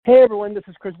Hey everyone, this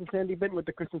is Chris and Sandy Benton with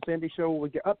the Chris and Sandy Show, where we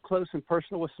get up close and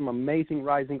personal with some amazing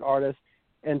rising artists.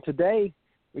 And today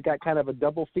we got kind of a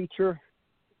double feature,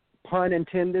 pun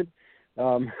intended.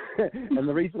 And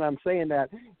the reason I'm saying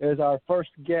that is our first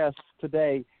guest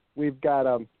today, we've got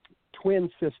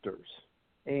twin sisters,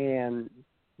 and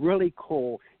really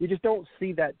cool. You just don't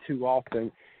see that too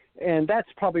often, and that's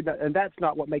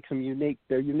not what makes them unique.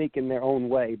 They're unique in their own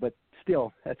way, but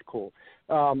still, that's cool.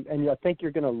 And I think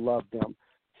you're going to love them.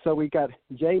 So we got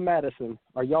Jaye Madison.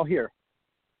 Are y'all here?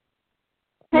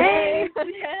 Hey.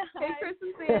 Hey, Chris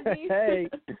and Sandy. Hey.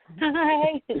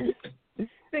 Hi.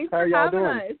 Thanks How for are y'all having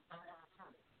doing? us.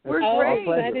 We're Oh, great.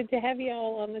 excited to have you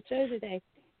all on the show today.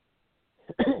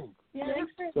 Yeah,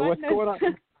 thanks for So what's inviting going us.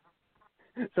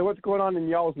 on? So what's going on in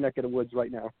y'all's neck of the woods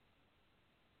right now?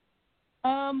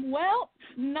 Well,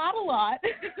 not a lot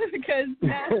because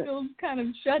Nashville's kind of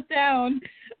shut down,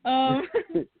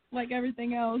 like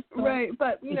everything else. So. Right,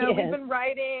 but Yes. we've been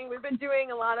writing, we've been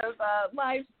doing a lot of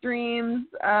live streams.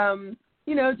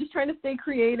 Just trying to stay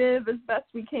creative as best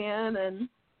we can, and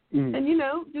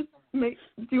just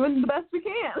doing the best we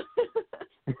can.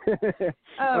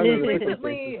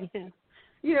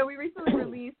 We recently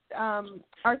released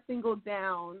our single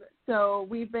Down. So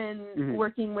we've been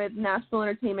working with Nashville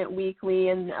Entertainment Weekly,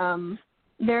 and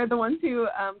they're the ones who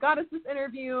got us this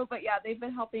interview. But, yeah, they've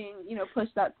been helping, push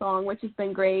that song, which has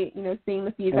been great, seeing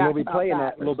the feedback. And we'll be about playing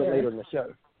that a little bit later in the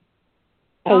show.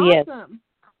 Oh, yes. Awesome.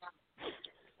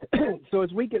 So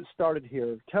as we get started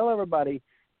here, tell everybody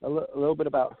a little bit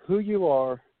about who you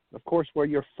are, of course, where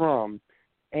you're from,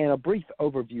 and a brief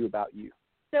overview about you.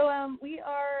 So we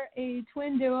are a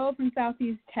twin duo from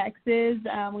Southeast Texas.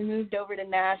 We moved over to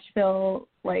Nashville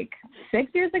like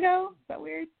 6 years ago. Is that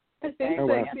weird? I think Oh,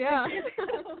 wow. yeah.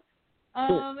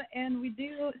 And we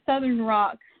do Southern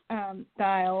rock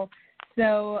style.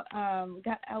 So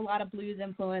got a lot of blues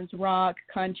influence, rock,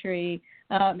 country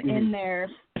in there.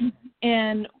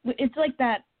 And it's like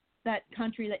that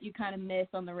country that you kind of miss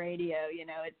on the radio.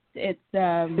 It's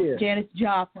Janis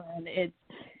Joplin, it's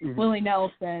Willie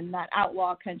Nelson, that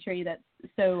outlaw country that's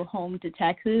so home to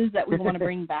Texas that we want to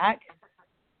bring back.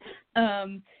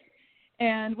 And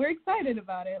we're excited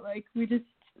about it. Like, we just,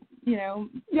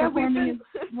 performing is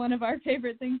one of our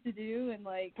favorite things to do, and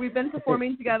like we've been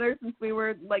performing together since we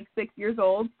were like 6 years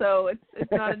old, so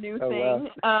it's not a new thing.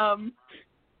 Wow.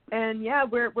 And yeah,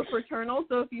 we're fraternal,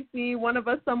 so if you see one of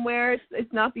us somewhere,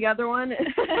 it's not the other one.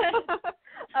 It's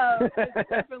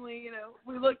definitely,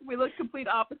 we look complete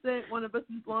opposite. One of us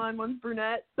is blonde, one's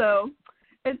brunette, so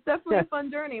it's definitely a fun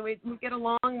journey. We get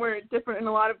along. We're different in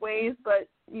a lot of ways, but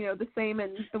the same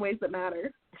in the ways that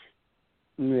matter.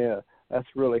 Yeah, that's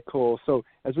really cool. So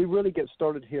as we really get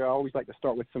started here, I always like to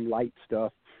start with some light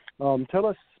stuff. Tell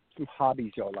us some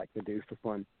hobbies y'all like to do for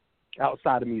fun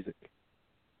outside of music.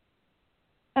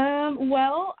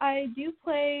 Well, I do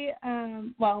play,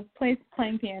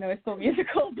 playing piano is still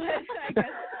musical, but I guess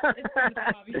it's kind of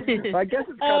a hobby. I guess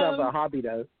it's kind of a hobby,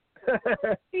 though.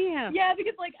 Yeah,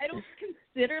 because, like, I don't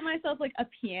consider myself, like, a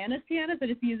pianist. I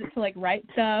just use it to, like, write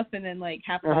stuff and then, like,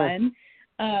 have fun.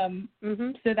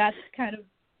 So that's kind of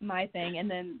my thing. And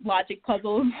then logic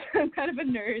puzzles. I'm kind of a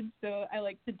nerd, so I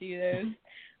like to do those.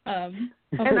 And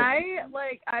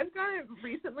I've gotten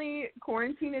recently,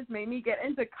 quarantine has made me get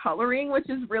into coloring, which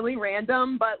is really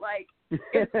random, but like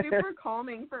it's super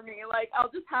calming for me. Like, I'll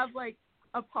just have like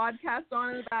a podcast on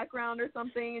in the background or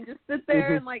something and just sit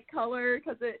there and like color,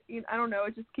 because I don't know,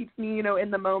 it just keeps me,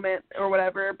 in the moment or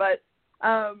whatever. But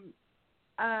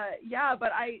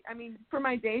but I mean, for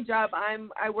my day job,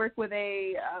 I work with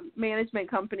a management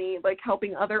company, like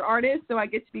helping other artists, so I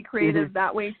get to be creative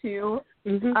that way too.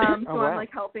 I'm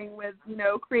like helping with,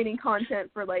 creating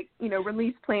content for like,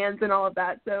 release plans and all of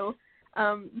that. So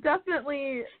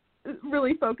definitely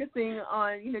really focusing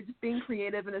on, just being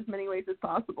creative in as many ways as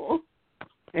possible.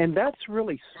 And that's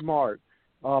really smart,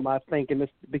 I think, in this,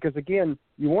 because again,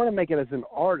 you want to make it as an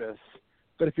artist,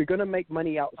 but if you're going to make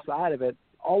money outside of it,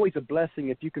 always a blessing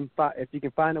if you can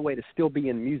find a way to still be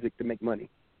in music to make money.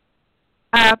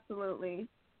 Absolutely.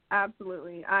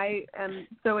 I am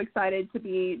so excited to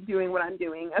be doing what I'm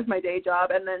doing as my day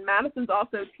job. And then Madison's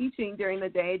also teaching during the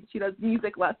day. She does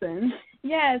music lessons.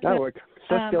 Yeah. So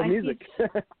still music.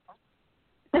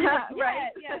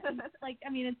 Right. Yeah. Like, I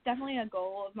mean, it's definitely a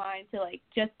goal of mine to like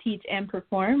just teach and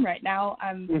perform. Right now,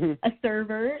 I'm a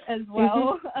server as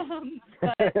well.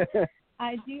 But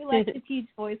I do like to teach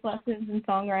voice lessons and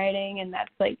songwriting, and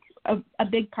that's like a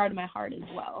big part of my heart as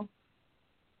well.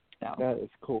 So that is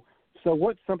cool. So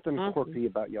what's something quirky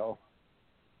about y'all?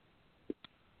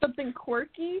 Something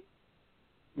quirky?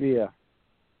 Yeah.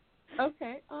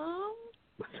 Okay.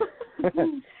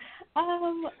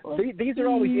 These are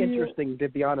always interesting, to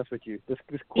be honest with you. This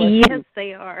question Yes,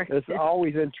 they are. is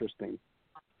always interesting.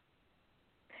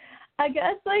 I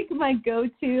guess like my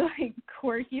go-to like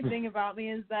quirky thing about me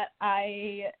is that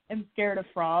I am scared of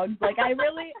frogs. Like I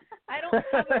don't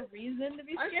have a reason to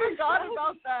be scared. I forgot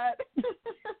about that.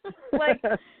 Like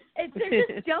they're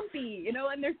just jumpy, you know,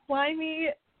 and they're slimy.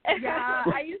 Yeah,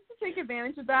 I used to take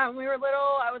advantage of that when we were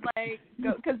little. I would like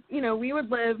go because you know we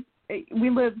lived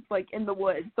like in the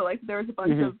woods, so like there was a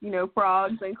bunch of you know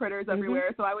frogs and critters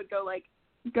everywhere. So I would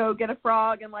go get a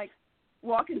frog and like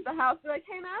walk into the house and be like,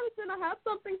 hey Madison, I have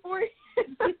something for you.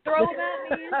 Just throw them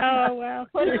at me. Oh wow!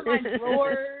 Put them in my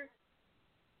drawer.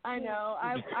 I know.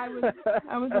 I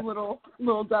was a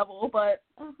little devil, but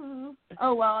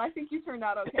oh well. I think you turned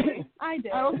out okay. I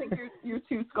did. I don't think you're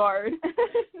too scarred.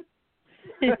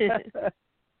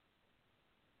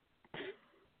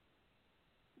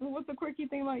 What's the quirky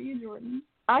thing about you, Jordan?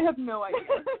 I have no idea.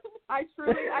 I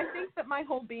think that my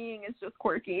whole being is just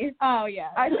quirky. Oh yeah.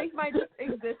 I think my just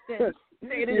existence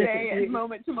day to day and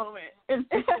moment to moment is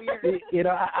just weird. You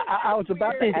know, I was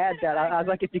about to add that. I was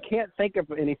like, if you can't think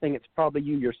of anything, it's probably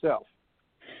you yourself.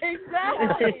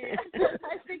 Exactly.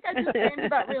 I think I just came to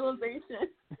that realization.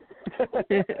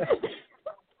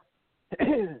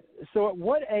 So at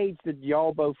what age did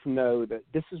y'all both know that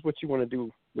this is what you want to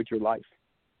do with your life?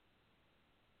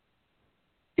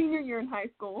 Senior year in high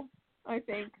school, I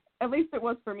think. At least it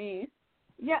was for me.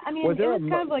 Yeah, I mean, it was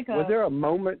kind of like Was there a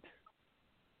moment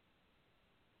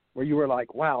where you were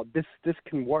like, wow, this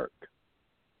can work?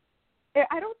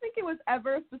 I don't think it was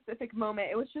ever a specific moment.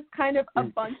 It was just kind of a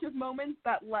bunch of moments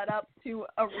that led up to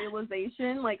a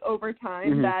realization, like over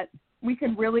time, that we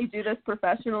could really do this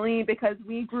professionally because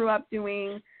we grew up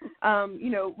doing, you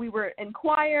know, we were in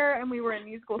choir and we were in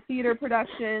musical theater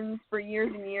productions for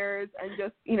years and years and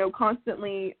just, you know,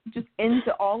 constantly just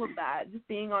into all of that, just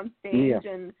being on stage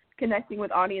and connecting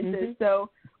with audiences. So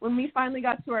when we finally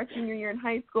got to our senior year in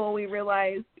high school, we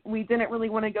realized we didn't really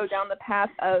want to go down the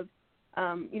path of,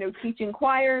 you know, teaching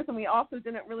choirs, and we also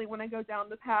didn't really want to go down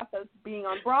the path of being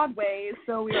on Broadway.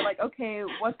 So we were like, okay,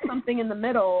 what's something in the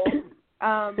middle?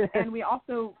 And we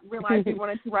also realized we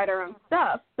wanted to write our own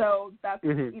stuff. So that's,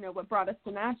 you know, what brought us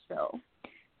to Nashville.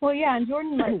 Well, yeah, and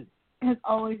Jordan like has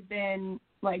always been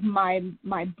like my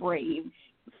brave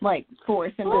like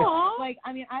force and like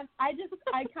I mean I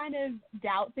kind of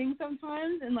doubt things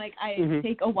sometimes and like I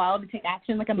take a while to take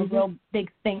action, like I'm a real big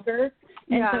thinker,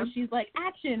 and so she's like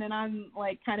action and I'm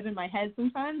like kind of in my head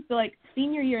sometimes. So like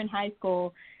senior year in high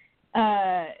school,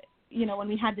 you know, when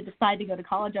we had to decide to go to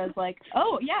college, I was like,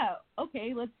 oh yeah,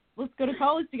 okay, let's go to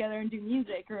college together and do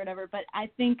music or whatever. But I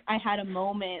think I had a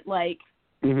moment like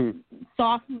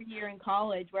sophomore year in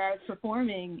college where I was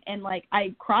performing and like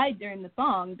I cried during the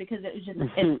song because it was just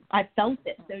I felt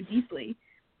it so deeply,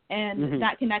 and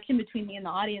that connection between me and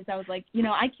the audience, I was like, you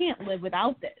know, I can't live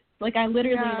without this. Like I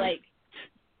literally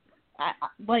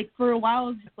like for a while I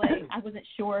was just like I wasn't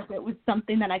sure if it was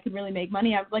something that I could really make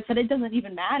money out of. Like, but it doesn't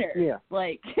even matter. Yeah.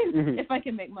 Like if I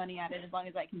can make money at it as long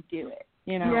as I can do it,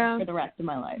 you know, for the rest of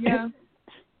my life. Yeah.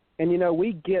 And, you know,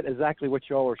 we get exactly what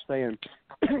y'all are saying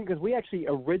because we actually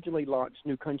originally launched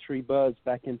New Country Buzz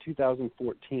back in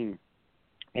 2014,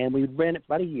 and we ran it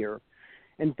about a year,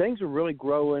 and things were really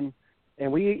growing,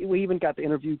 and we even got to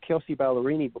interview Kelsey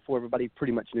Ballerini before everybody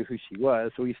pretty much knew who she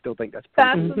was, so we still think that's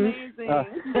pretty amazing.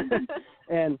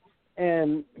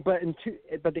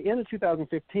 But the end of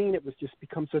 2015, it was just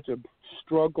become such a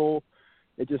struggle.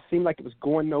 It just seemed like it was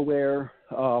going nowhere.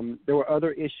 There were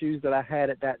other issues that I had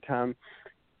at that time.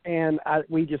 And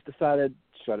we just decided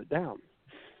to shut it down.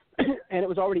 And it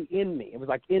was already in me. It was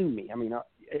like in me. I mean,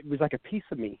 it was like a piece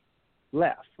of me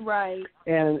left. Right.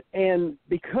 And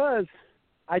because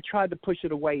I tried to push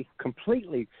it away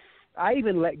completely, I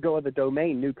even let go of the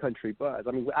domain New Country Buzz.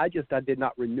 I mean, I did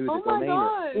not renew the domain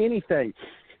or anything.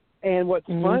 And what's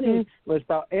funny was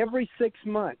about every 6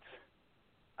 months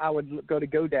I would go to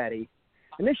GoDaddy.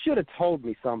 And they should have told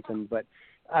me something, but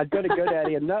I'd go to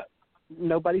GoDaddy and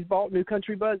nobody's bought New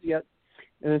Country Buzz yet.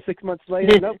 And then 6 months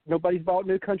later, nope, nobody's bought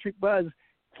New Country Buzz.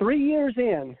 3 years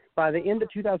in, by the end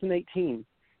of 2018,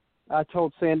 I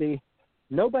told Sandy,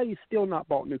 nobody's still not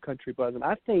bought New Country Buzz. And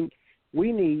I think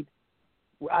we're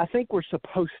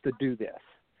supposed to do this.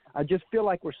 I just feel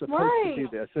like we're supposed to do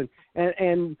this.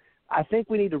 And I think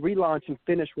we need to relaunch and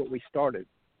finish what we started.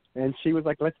 And she was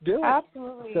like, let's do it.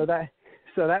 Absolutely. So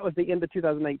that was the end of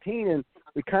 2018, and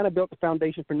we kind of built the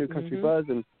foundation for New Country Buzz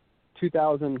in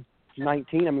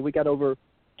 2019. I mean, we got over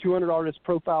 200 artist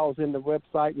profiles in the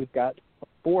website. We've got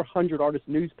 400 artist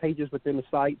news pages within the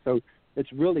site, so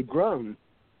it's really grown.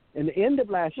 in the end of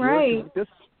last year,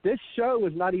 this show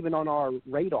was not even on our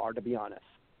radar, to be honest.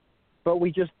 But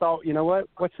we just thought, you know what?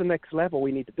 What's the next level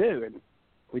we need to do? And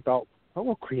we thought, oh,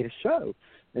 we'll create a show.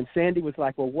 And Sandy was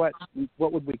like, well,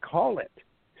 what would we call it?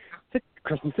 It's a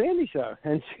Chris and Sandy show.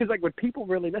 And she's like, would people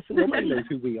really listen? Nobody knows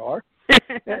who we are.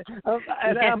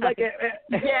 And I'm like,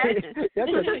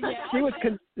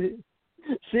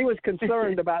 she was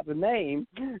concerned about the name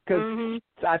because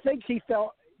I think she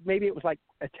felt maybe it was like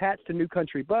attached to New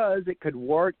Country Buzz. It could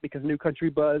work because New Country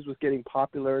Buzz was getting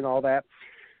popular and all that.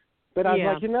 But I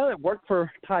was like, it worked for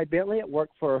Ty Bentley. It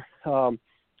worked for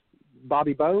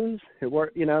Bobby Bones. It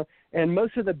worked, and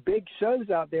most of the big shows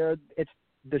out there,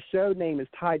 the show name is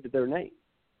tied to their name.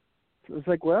 So it's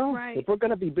like, well, if we're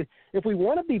going to be, if we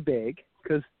want to be big,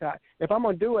 because if I'm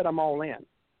going to do it, I'm all in.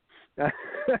 There's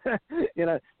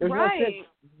no sense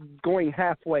going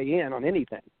halfway in on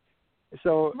anything.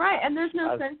 So and there's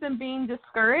no sense in being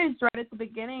discouraged right at the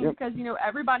beginning because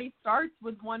everybody starts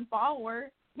with one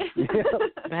follower.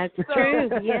 That's true.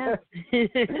 Yeah.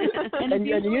 and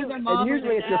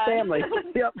usually it's your family.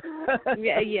 Yep.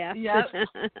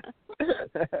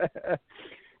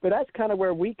 But that's kind of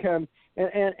where we come,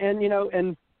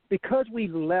 and because we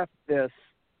left this,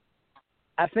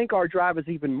 I think our drive is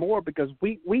even more because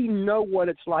we know what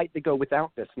it's like to go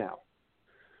without this now.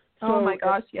 So oh my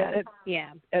gosh, yes.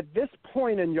 At this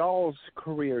point in y'all's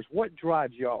careers, what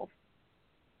drives y'all?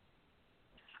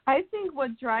 I think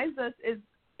what drives us is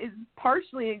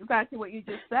partially exactly what you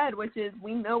just said, which is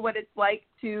we know what it's like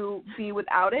to be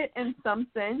without it in some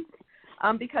sense,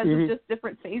 because of just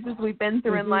different phases we've been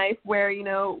through in life where,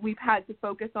 we've had to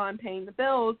focus on paying the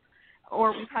bills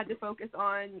or we've had to focus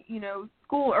on,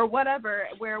 school or whatever,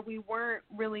 where we weren't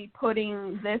really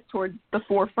putting this towards the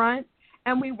forefront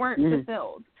and we weren't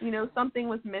fulfilled. Something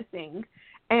was missing.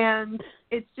 And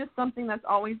it's just something that's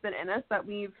always been in us that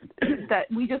we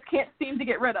just can't seem to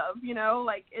get rid of,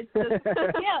 it's just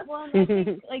well, I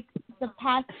think like the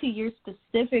past 2 years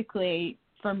specifically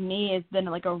for me has been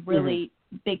like a really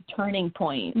big turning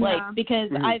point,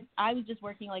 because I was just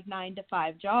working like 9 to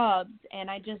 5 jobs, and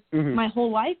I just my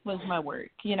whole life was my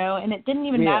work, and it didn't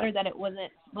even matter that it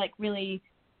wasn't like really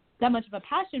that much of a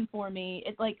passion for me.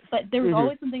 It's like, but there was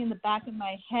always something in the back of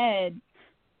my head,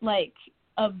 like,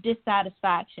 of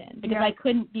dissatisfaction because I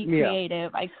couldn't be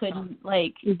creative. I couldn't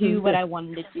do what I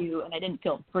wanted to do, and I didn't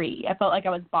feel free. I felt like I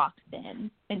was boxed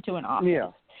into an office.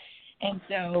 Yeah. And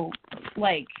so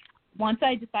once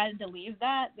I decided to leave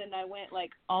that, then I went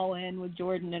all in with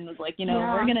Jordan and was like,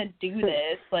 we're going to do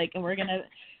this, and we're going to,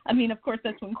 of course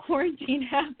that's when quarantine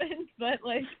happened, but it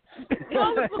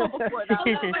was a little before that. A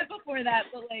little bit before that,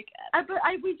 but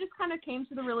we just kind of came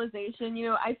to the realization,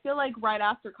 I feel like right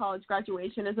after college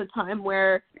graduation is a time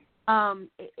where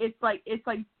it's like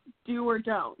do or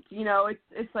don't,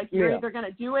 it's like you're either going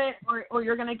to do it or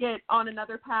you're going to get on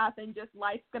another path and just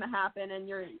life's going to happen and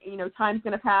time's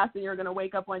going to pass and you're going to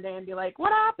wake up one day and be like,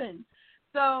 what happened?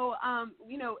 So,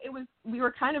 we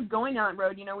were kind of going on that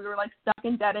road, we were stuck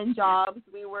in dead-end jobs.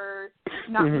 We were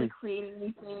not really creating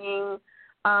anything.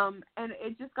 And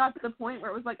it just got to the point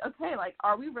where it was like, okay,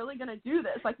 are we really going to do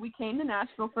this? We came to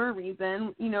Nashville for a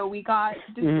reason. We got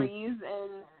degrees in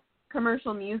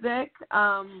commercial music,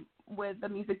 with a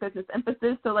music business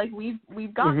emphasis. So we've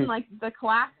gotten the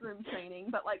classroom training,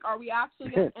 but are we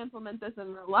actually going to implement this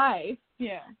in real life?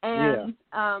 Yeah. And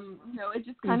it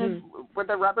just kind of where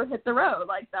the rubber hit the road.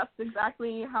 That's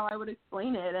exactly how I would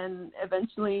explain it. And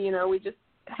eventually, we just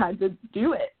had to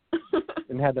do it.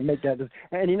 And had to make that. And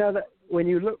that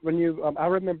I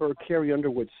remember Carrie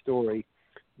Underwood's story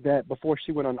that before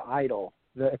she went on Idol,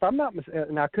 if I'm not mistaken,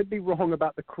 and I could be wrong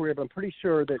about the career, but I'm pretty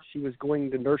sure that she was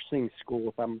going to nursing school,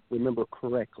 if I remember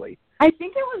correctly. I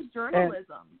think it was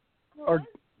journalism.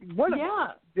 One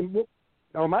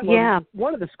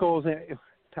of the schools.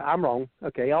 I'm wrong.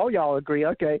 Okay, all y'all agree.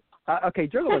 Okay,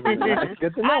 journalism. That's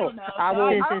good to know.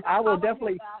 I will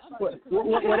definitely.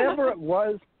 Whatever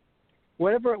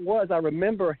it was, I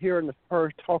remember hearing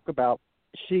her talk about.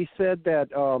 She said that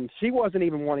she wasn't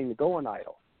even wanting to go on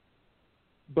Idol.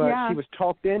 But she was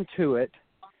talked into it.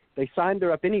 They signed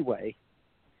her up anyway.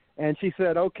 And she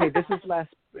said, okay, this is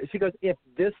last. She goes, if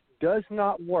this does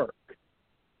not work,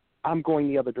 I'm going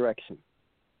the other direction.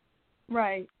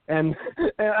 Right. And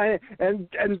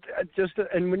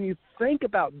when you think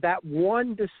about that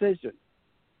one decision,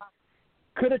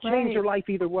 could have changed your life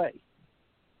either way.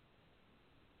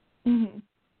 Mm-hmm.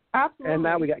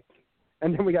 Absolutely.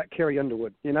 And then we got Carrie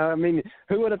Underwood. Who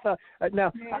would have thought?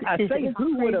 Now, I say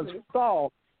who would have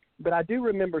thought, but I do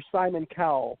remember Simon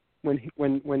Cowell when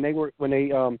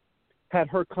they had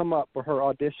her come up for her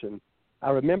audition. I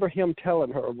remember him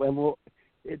telling her,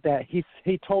 that he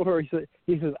told her, he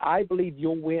says, I believe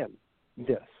you'll win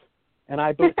this, and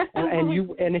I believe, and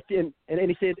you, and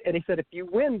he said if you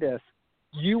win this,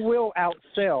 you will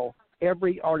outsell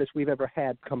every artist we've ever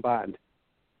had combined.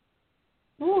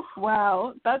 Oof,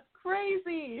 wow, that's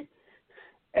crazy.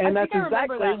 And that's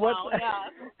exactly what.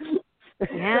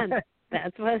 Yeah,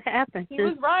 that's what happened. He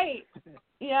was right.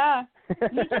 Yeah,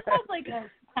 he just has like a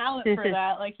talent for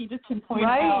that. Like he just can point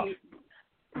out.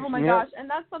 Oh my gosh, and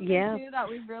that's something too that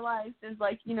we've realized is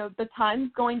like, you know, the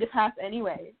time's going to pass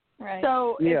anyway. Right.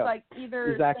 So it's like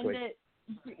either exactly. send it,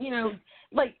 you know,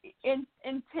 like in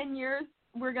 10 years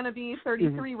we're going to be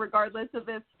 33 regardless of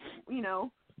if, you know,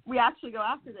 we actually go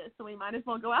after this, so we might as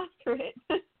well go after it.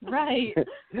 Right.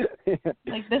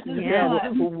 Like this is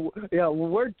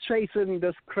we're chasing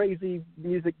this crazy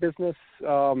music business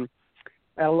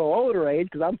at a little older age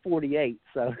because I'm 48,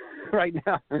 so right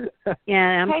now.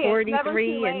 Yeah, I'm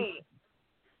 43.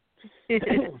 It's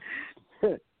never too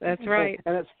late. That's right.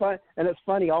 And it's fun. And it's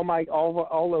funny. All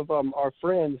of our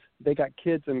friends, they got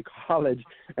kids in college,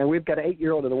 and we've got an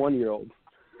 8-year-old and a 1-year-old.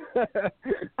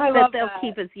 I love they'll that.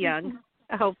 keep us young,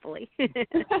 hopefully.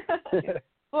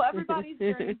 Well, everybody's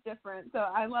journey is different, so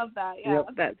I love that. Yeah, yep,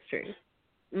 that's true.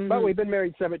 Mm-hmm. But we've been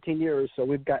married 17 years, so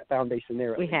we've got foundation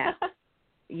there. We have.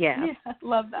 Yeah.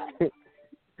 Love that.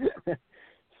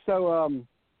 So,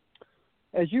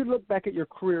 as you look back at your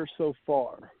career so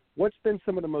far, what's been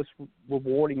some of the most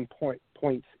rewarding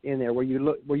points in there where you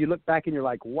look back and you're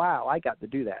like, wow, I got to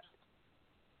do that?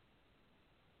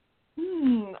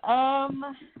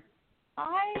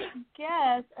 I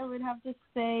guess I would have to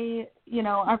say, you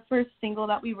know, our first single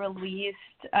that we released,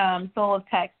 Soul of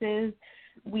Texas,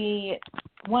 we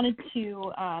wanted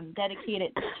to dedicate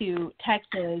it to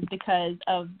Texas because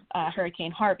of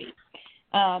Hurricane Harvey.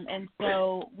 And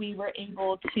so we were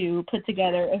able to put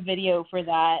together a video for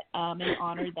that and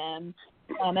honor them.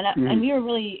 And we were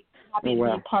really happy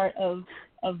to be part of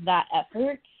that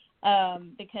effort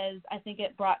because I think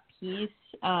it brought peace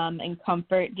and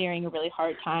comfort during a really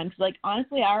hard time. So, like,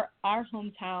 honestly, our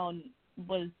hometown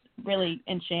was really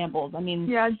in shambles. I mean,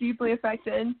 deeply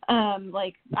affected.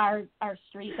 Like our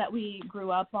street that we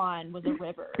grew up on was a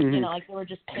river. You know, like there were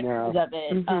just pictures of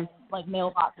it, like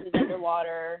mailboxes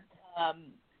underwater.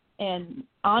 And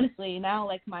honestly, now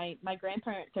like my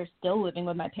grandparents are still living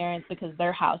with my parents because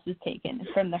their house is taken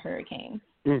from the hurricane.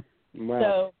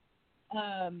 Wow.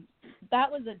 So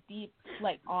that was a deep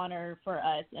like honor for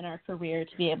us in our career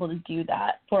to be able to do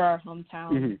that for our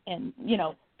hometown and, you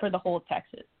know, for the whole of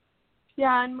Texas.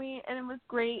 Yeah, and it was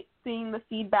great seeing the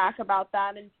feedback about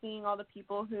that and seeing all the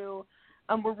people who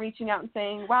were reaching out and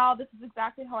saying, wow, this is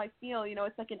exactly how I feel. You know,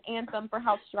 it's like an anthem for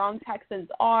how strong Texans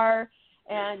are.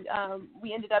 And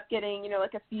we ended up getting, you know,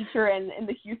 like a feature in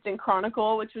the Houston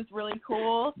Chronicle, which was really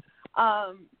cool.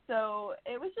 So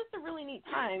it was just a really neat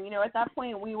time. You know, at that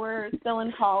point we were still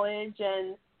in college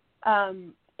and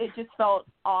it just felt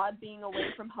odd being away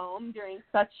from home during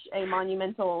such a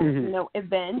monumental, you know,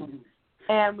 event.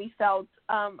 And we felt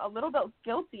a little bit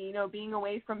guilty, you know, being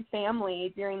away from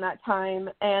family during that time.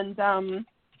 And,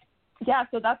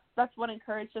 so that's what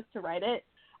encouraged us to write it.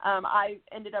 I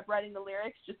ended up writing the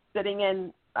lyrics just sitting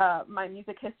in my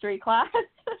music history class,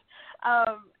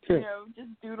 you know, just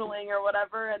doodling or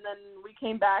whatever. And then we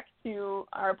came back to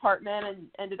our apartment and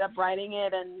ended up writing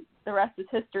it, and the rest is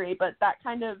history. But that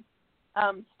kind of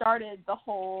started the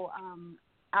whole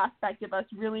aspect of us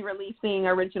really releasing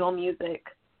original music.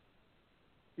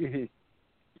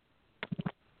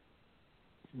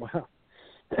 Wow.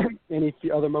 Any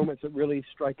other moments that really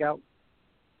strike out?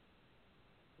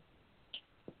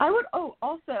 I would,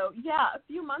 also, a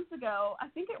few months ago, I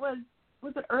think it was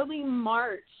it early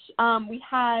March, we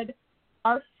had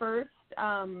our first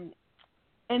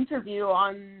interview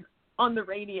on the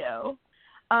radio.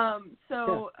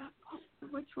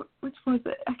 Which was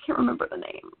it? I can't remember the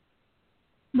name.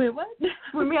 Wait, what?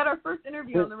 When we had our first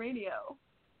interview on the radio.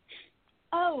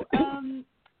 Oh,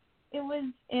 it was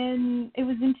in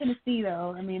Tennessee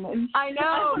though. I mean, I know.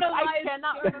 I don't know why I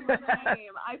cannot remember the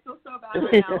name. I feel so bad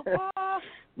right now.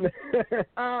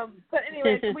 But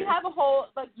anyways, we have a whole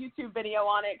like YouTube video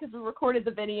on it because we recorded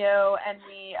the video and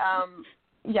we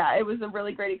it was a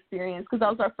really great experience because that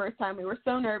was our first time. We were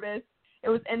so nervous. It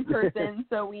was in person,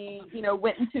 so we, you know,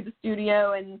 went into the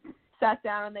studio and sat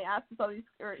down and he asked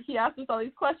us all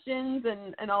these questions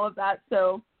and all of that.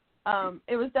 So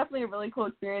it was definitely a really cool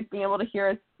experience being able to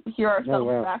hear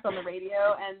ourselves back on the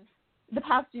radio. And the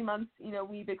past few months, you know,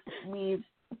 we've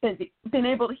been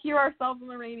able to hear ourselves on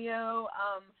the radio.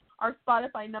 Our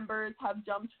Spotify numbers have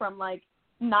jumped from like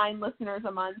 9 listeners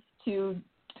a month to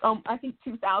I think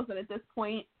 2,000 at this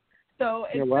point. So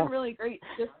it's been really great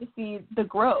just to see the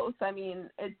growth. I mean,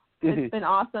 it's been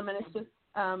awesome, and it's just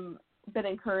been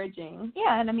encouraging.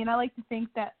 Yeah, and I mean, I like to think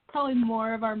that probably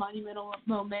more of our monumental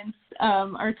moments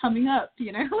are coming up,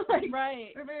 you know? Like,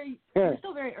 right. We're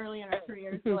still very early in our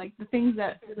careers, so, like, the things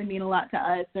that really mean a lot to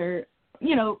us are,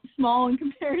 you know, small in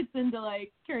comparison to,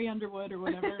 like, Carrie Underwood or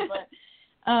whatever, but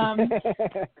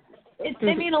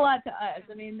they mean a lot to us.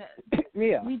 I mean,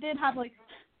 we did have, like,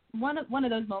 one of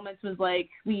those moments was, like,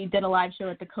 we did a live show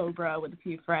at the Cobra with a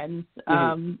few friends,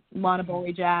 Lana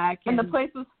Boley Jack. And the place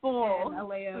was full. And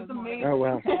Alea. It was amazing. Oh,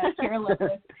 wow. Kara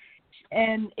Lewis.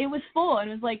 And it was full, and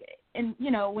it was like, and,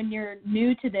 you know, when you're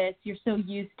new to this, you're so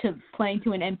used to playing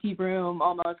to an empty room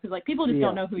almost, because, like, people just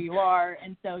don't know who you are,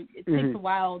 and so it takes a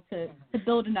while to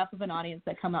build enough of an audience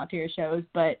that come out to your shows,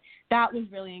 but that was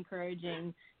really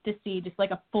encouraging to see just,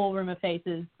 like, a full room of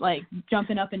faces, like,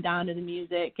 jumping up and down to the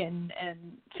music and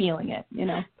feeling it, you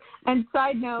know. And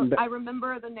side note, I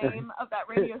remember the name of that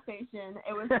radio station.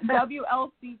 It was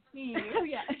WLCT. Oh,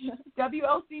 yeah.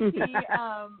 WLCT,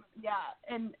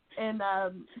 in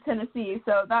Tennessee.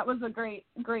 So that was a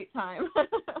great time.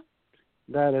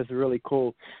 That is really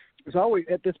cool. It's always,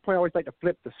 at this point, I always like to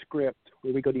flip the script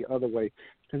where we go the other way.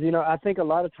 Because, you know, I think a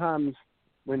lot of times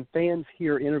when fans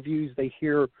hear interviews, they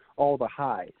hear all the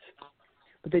highs,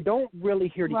 but they don't really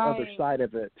hear the other side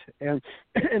of it. And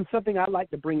something I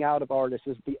like to bring out of artists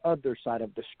is the other side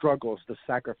of the struggles, the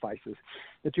sacrifices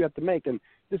that you have to make. And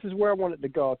this is where I wanted to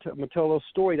go. I'm going to tell a little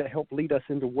story that helped lead us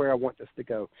into where I want this to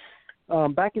go.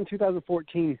 Back in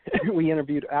 2014, we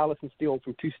interviewed Allison Steele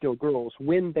from Two Steel Girls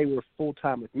when they were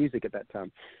full-time with music at that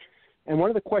time. And one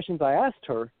of the questions I asked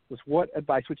her was, what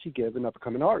advice would she give an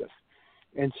up-and-coming artist?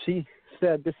 And she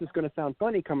said, this is going to sound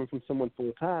funny coming from someone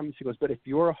full-time. She goes, but if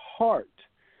your heart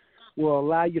will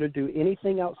allow you to do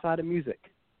anything outside of music,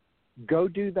 go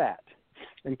do that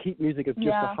and keep music as just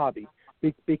a hobby.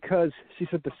 Because she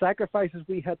said the sacrifices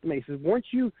we have to make, she said, once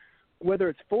you, whether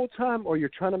it's full-time or you're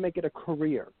trying to make it a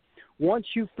career, once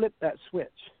you flip that switch,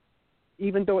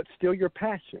 even though it's still your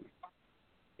passion,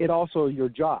 it also your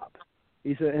job.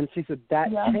 He said, and she said that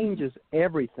changes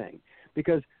everything,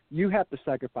 because you have to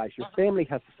sacrifice. Your family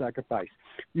has to sacrifice.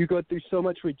 You go through so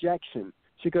much rejection.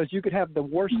 She goes, you could have the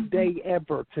worst day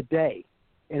ever today,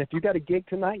 and if you got a gig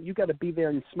tonight, you got to be there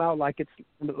and smile like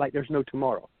there's no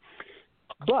tomorrow.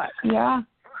 But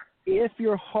if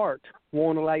your heart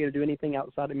won't allow you to do anything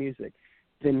outside of music,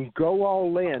 then go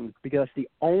all in, because that's the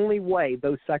only way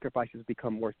those sacrifices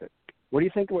become worth it. What do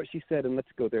you think of what she said? And let's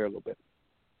go there a little bit.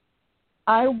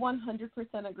 I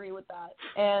 100% agree with that.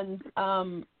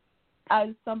 And as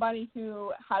somebody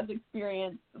who has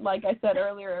experienced, like I said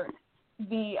earlier,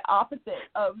 the opposite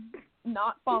of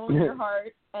not following your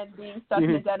heart and being stuck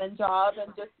in a dead-end job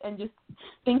and just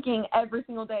thinking every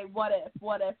single day, what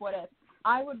if?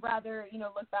 I would rather,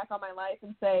 look back on my life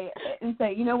and say,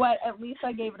 you know what, at least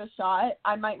I gave it a shot.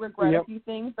 I might regret a few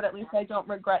things, but at least I don't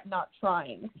regret not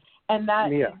trying. And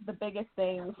that is the biggest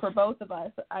thing for both of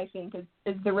us, I think,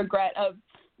 is the regret of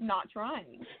not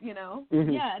trying,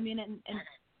 Yeah, I mean, and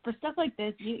for stuff like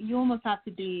this, you almost have to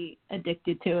be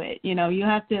addicted to it. You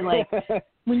have to, like,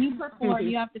 when you perform,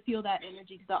 you have to feel that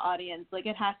energy to the audience. Like,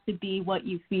 it has to be what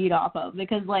you feed off of.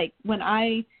 Because, like, when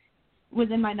I was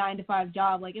in my 9-to-5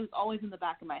 job, like, it was always in the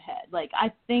back of my head. Like,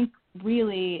 I think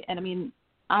really, and I mean,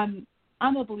 I'm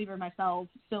a believer myself,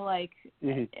 so, like,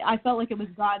 I felt like it was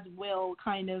God's will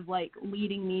kind of, like,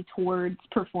 leading me towards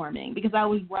performing, because I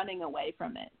was running away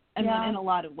from it. I mean, in a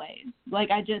lot of ways. Like,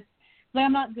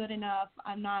 I'm not good enough.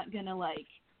 I'm not going to, like,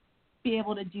 be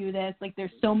able to do this. Like,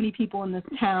 there's so many people in this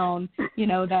town,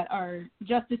 that are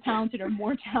just as talented or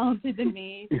more talented than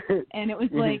me. And it was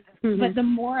like, but the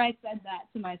more I said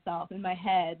that to myself in my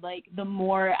head, like, the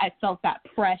more I felt that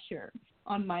pressure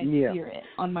on my spirit,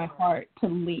 on my heart to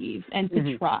leave and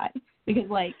to try. Because,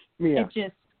 like, it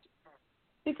just.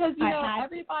 Because,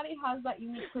 everybody has that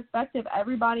unique perspective.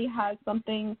 Everybody has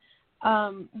something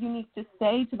unique to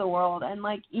say to the world, and,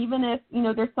 like, even if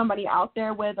there's somebody out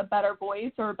there with a better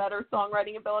voice or a better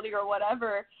songwriting ability or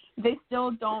whatever, they're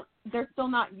still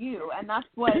not you, and that's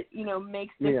what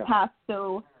makes this path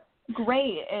so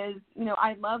great. Is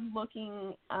I love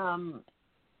looking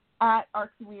at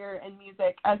our career in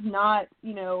music as not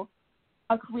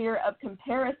a career of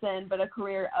comparison, but a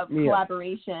career of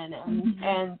collaboration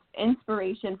and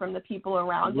inspiration from the people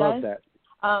around us. That.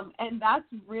 And that's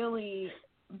really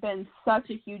been such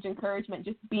a huge encouragement,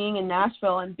 just being in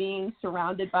Nashville and being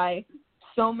surrounded by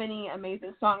so many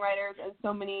amazing songwriters and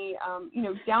so many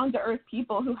down-to-earth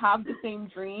people who have the same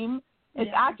dream.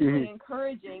 It's actually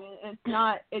encouraging, and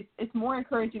it's more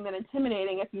encouraging than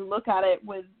intimidating if you look at it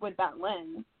with that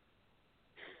lens.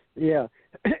 Yeah,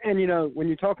 and when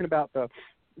you're talking about the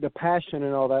passion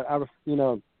and all that,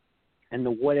 and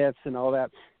the what ifs and all that,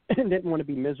 and didn't want to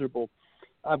be miserable.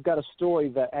 I've got a story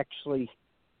that actually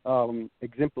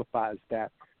exemplifies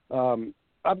that.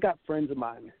 I've got friends of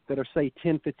mine that are, say,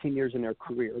 10, 15 years in their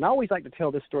career. And I always like to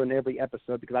tell this story in every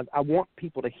episode because I want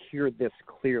people to hear this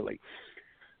clearly.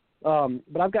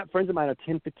 But I've got friends of mine that are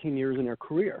 10, 15 years in their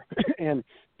career, and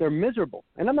they're miserable.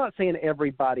 And I'm not saying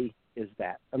everybody is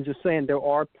that. I'm just saying there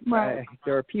are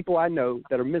people I know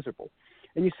that are miserable.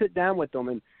 And you sit down with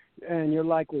them, and you're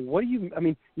like, well, what do you – I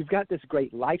mean, you've got this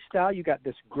great lifestyle. You've got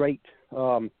this great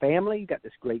family. You've got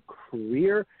this great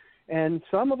career. And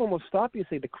some of them will stop you and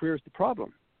say the career is the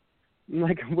problem. I'm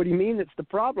like, what do you mean it's the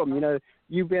problem?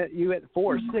 You had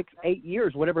 4, 6, 8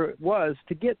 years, whatever it was,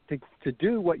 to get to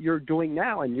do what you're doing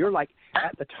now, and you're like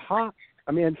at the top.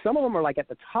 I mean, some of them are like at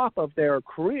the top of their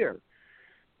career,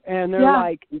 and they're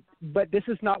like, but this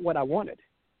is not what I wanted.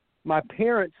 My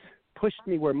parents pushed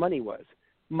me where money was.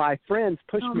 My friends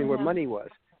pushed me where money was.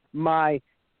 My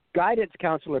guidance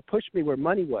counselor pushed me where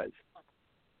money was.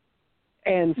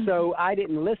 And so I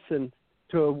didn't listen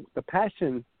to the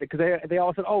passion because they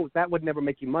all said, oh, that would never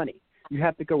make you money. You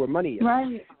have to go where money is.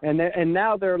 Right. And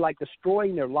now they're like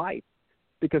destroying their life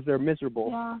because they're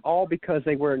miserable, all because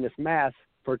they were in this mass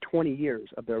for 20 years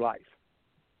of their life.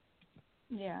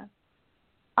 Yeah.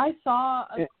 I saw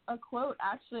a quote,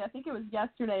 actually, I think it was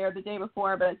yesterday or the day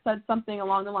before, but it said something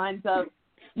along the lines of,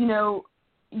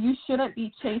 you shouldn't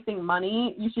be chasing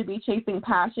money. You should be chasing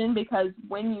passion, because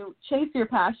when you chase your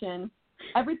passion,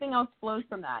 everything else flows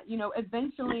from that.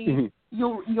 Eventually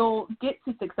you'll get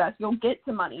to success. You'll get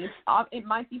to money. It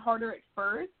might be harder at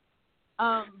first,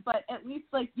 but at least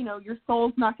your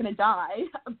soul's not going to die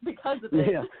because of it.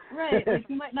 Yeah. Right. Like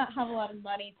you might not have a lot of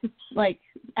money to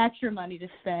extra money to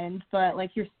spend, but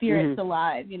your spirit's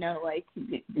alive. You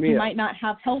might not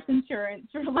have health insurance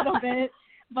for a little bit,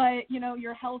 but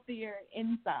you're healthier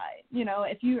inside.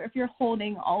 If you're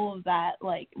holding all of that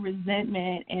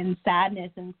resentment and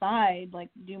sadness inside,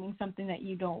 doing something that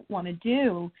you don't want to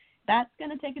do, that's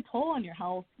going to take a toll on your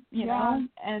health, you know?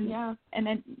 And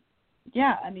then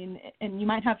I mean, and you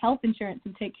might have health insurance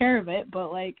and take care of it, but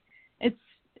it's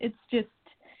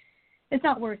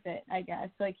not worth it, I guess.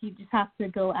 You just have to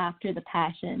go after the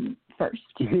passion first.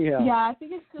 Yeah, I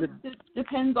think it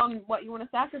depends on what you want to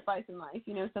sacrifice in life.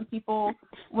 Some people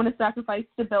want to sacrifice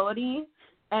stability,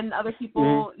 and other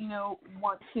people,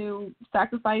 want to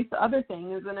sacrifice other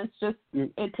things. And it's just,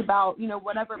 it's about,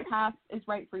 whatever path is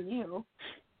right for you.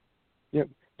 Yeah,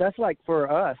 that's like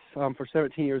for us, for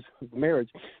 17 years of marriage.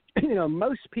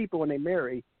 Most people when they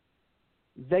marry,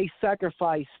 they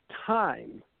sacrifice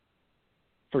time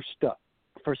for stuff.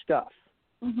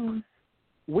 Mm-hmm.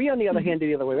 We, on the other hand, do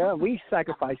the other way around. We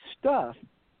sacrifice stuff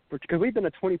because we've been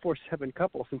a 24/7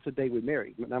 couple since the day we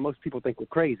married. Now, most people think we're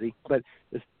crazy, but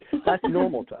that's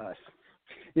normal to us,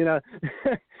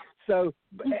 So,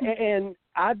 and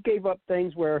I gave up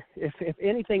things where if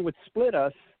anything would split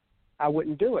us, I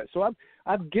wouldn't do it. So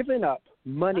I've given up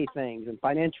money things and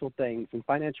financial gains.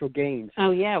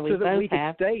 Oh yeah, we both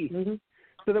have.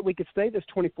 So that we could stay this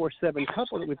 24/7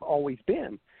 couple that we've always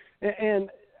been. And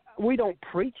we don't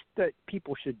preach that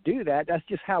people should do that. That's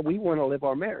just how we want to live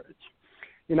our marriage.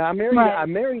 I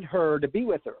married her to be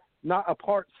with her, not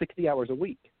apart 60 hours a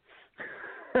week.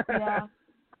 Yeah.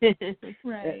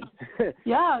 Right.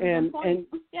 Yeah. And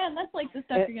that's the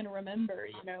stuff you're going to remember,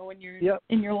 when you're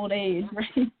in your old age,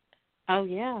 right? Oh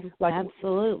yeah,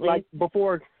 absolutely. Like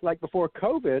before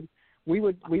COVID, we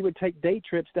would take day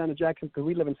trips down to Jacksonville because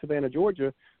we live in Savannah,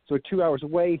 Georgia, so 2 hours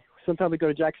away. Sometimes we go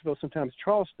to Jacksonville, sometimes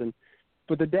Charleston,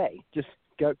 for the day. Just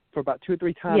go for about 2 or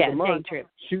 3 times a month. Day trip.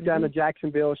 Shoot down to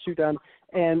Jacksonville,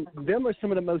 and them are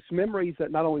some of the most memories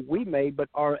that not only we made, but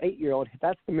our 8-year-old.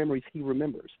 That's the memories he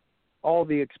remembers. All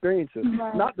the experiences,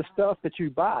 not the stuff that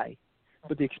you buy,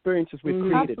 but the experiences we've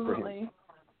created for him.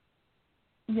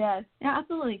 Yes, yeah,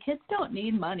 absolutely. Kids don't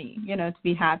need money, to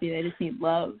be happy. They just need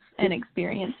love and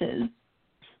experiences.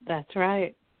 That's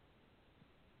right.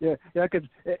 Yeah, because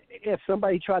if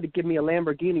somebody tried to give me a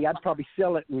Lamborghini, I'd probably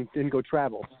sell it and go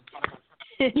travel.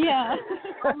 Yeah.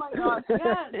 Oh my gosh,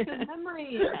 yes,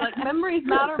 memories. Memories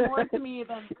matter more to me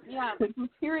than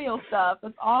material stuff.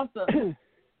 That's awesome.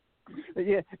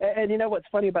 Yeah, and what's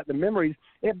funny about the memories?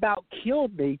 It about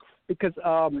killed me because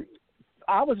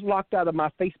I was locked out of my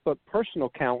Facebook personal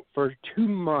account for 2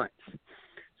 months.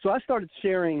 So I started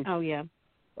sharing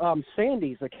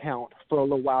Sandy's account for a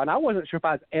little while, and I wasn't sure if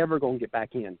I was ever going to get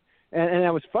back in. And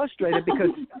I was frustrated because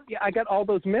I got all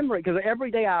those memories, because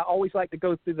every day I always like to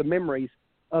go through the memories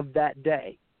of that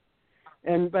day.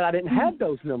 but I didn't have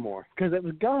those no more because it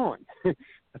was gone. I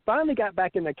finally got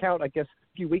back in the account, I guess,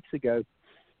 a few weeks ago,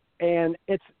 and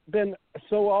it's been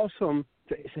so awesome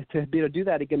to be able to do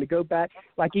that again, to go back.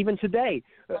 Like even today,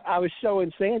 I was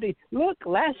showing Sandy, look,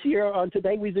 last year on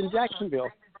today we was in Jacksonville.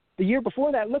 The year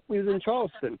before that, look, we was in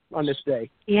Charleston on this day.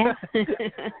 Yeah.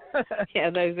 Yeah,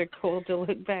 those are cool to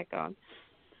look back on.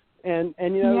 And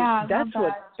you know,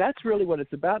 that's really what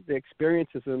it's about, the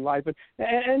experiences in life.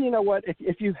 And you know what,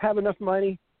 if you have enough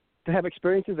money to have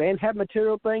experiences and have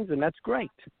material things, then that's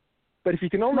great. But if you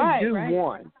can only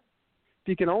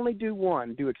do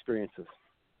one, do experiences.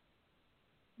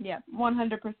 Yeah,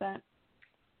 100%.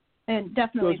 And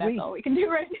definitely that's all we can do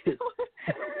right now.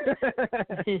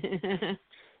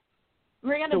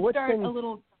 We're going to start a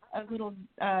little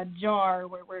jar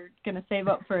where we're going to save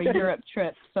up for a Europe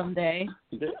trip someday.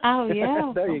 Oh,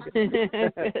 yeah. There you go.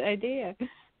 Good idea.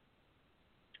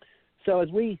 So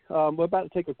as we're about to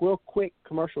take a real quick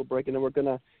commercial break, and then we're going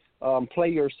to play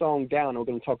your song down, and we're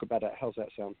going to talk about it. How's that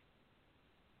sound?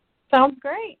 Sounds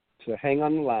great. So hang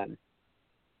on the line.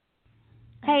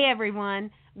 Hey,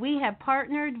 everyone. We have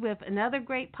partnered with another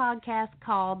great podcast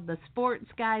called the Sports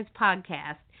Guys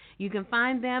Podcast. You can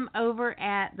find them over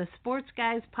at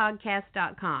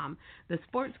thesportsguyspodcast.com. The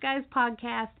Sports Guys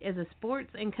Podcast is a sports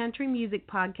and country music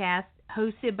podcast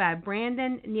hosted by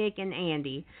Brandon, Nick, and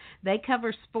Andy. They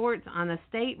cover sports on a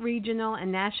state, regional,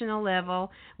 and national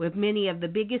level with many of the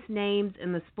biggest names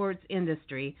in the sports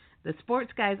industry. The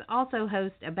Sports Guys also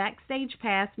host a Backstage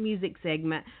Pass music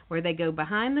segment where they go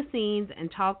behind the scenes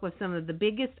and talk with some of the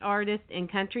biggest artists in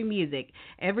country music,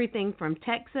 everything from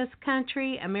Texas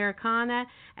country, Americana,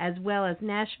 as well as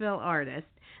Nashville artists.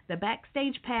 The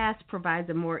Backstage Pass provides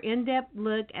a more in-depth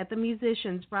look at the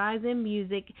musicians' rise in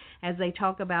music as they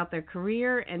talk about their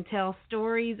career and tell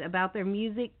stories about their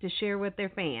music to share with their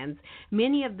fans.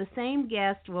 Many of the same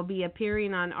guests will be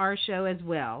appearing on our show as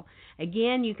well.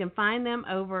 Again, you can find them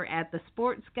over at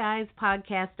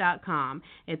thesportsguyspodcast.com.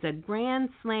 It's a grand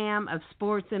slam of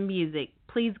sports and music.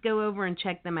 Please go over and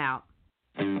check them out.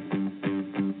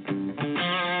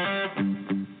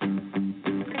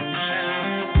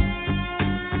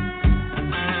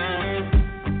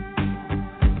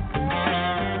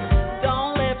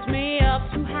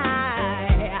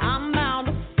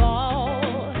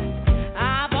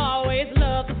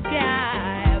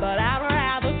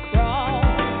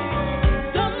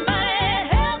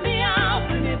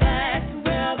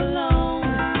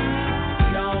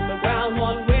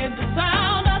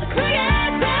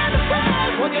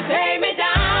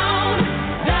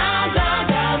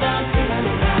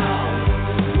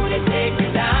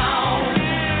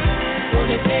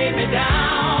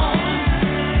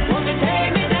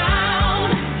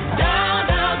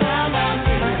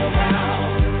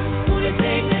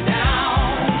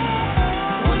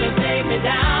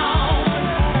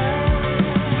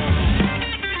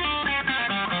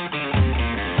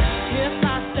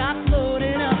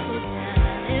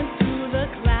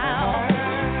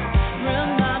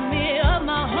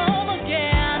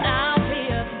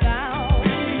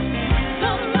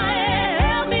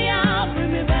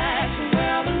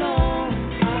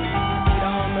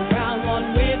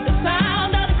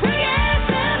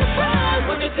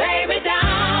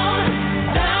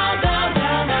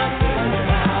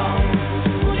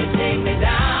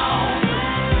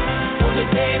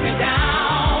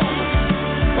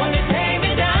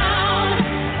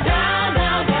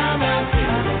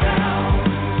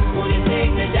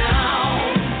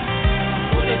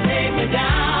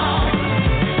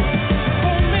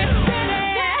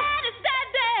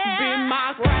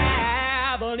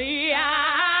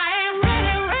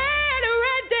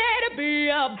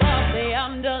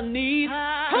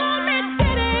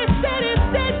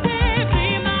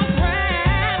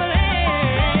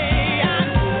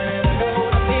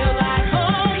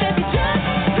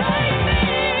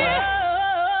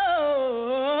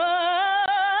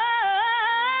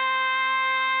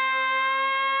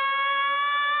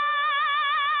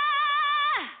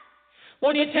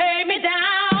 Won't you take me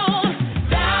down,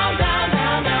 down, down,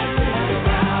 down, down to the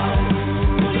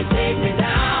ground? Won't you take me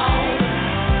down?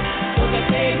 Won't you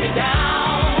take me down?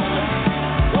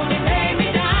 Won't you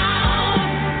take me down,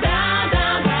 down,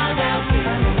 down, down, down to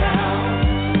the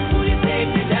ground? Won't you take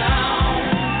me down?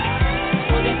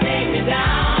 Won't you take me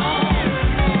down?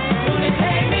 Won't you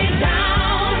take me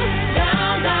down,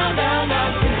 down, down, down,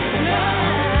 down to the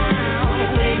ground? Won't you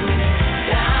take me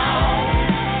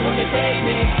down? Won't you take me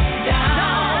down?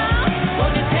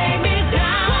 Won't you take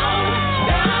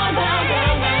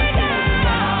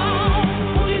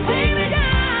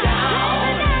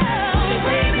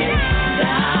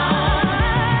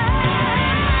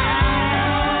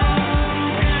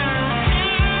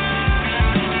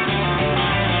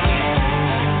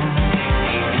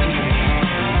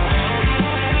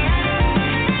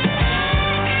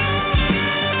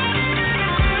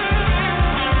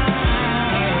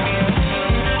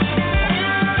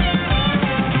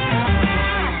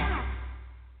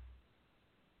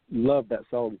love that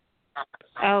song.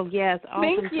 Oh, yes. Awesome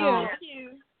Thank you. song. Thank you.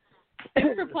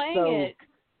 Thanks for playing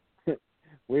it.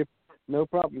 We're no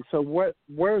problem. So what's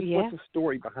the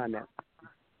story behind that?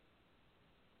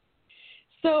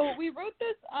 So we wrote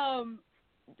this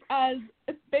as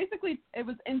basically it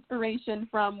was inspiration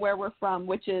from where we're from,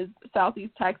 which is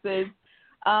Southeast Texas.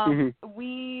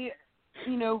 We,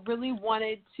 really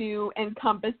wanted to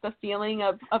encompass the feeling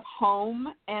of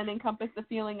home and encompass the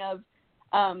feeling of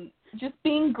just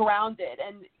being grounded.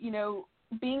 And,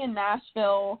 being in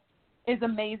Nashville is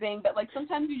amazing, but like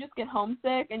sometimes you just get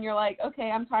homesick and you're like, okay,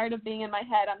 I'm tired of being in my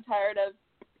head. I'm tired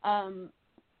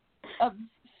of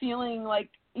feeling like,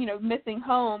 missing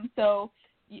home. So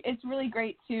it's really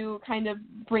great to kind of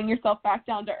bring yourself back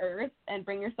down to earth and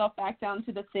bring yourself back down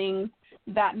to the things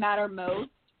that matter most.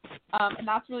 And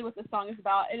that's really what the song is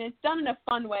about. And it's done in a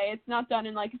fun way. It's not done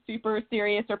in like a super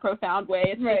serious or profound way.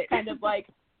 It's just kind of like,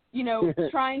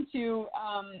 trying to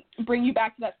bring you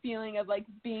back to that feeling of like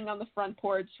being on the front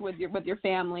porch with your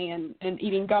family and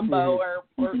eating gumbo or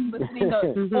listening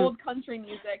to old country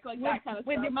music, like that kind of stuff.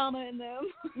 With your mama in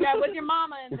them. Yeah, with your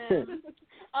mama in them.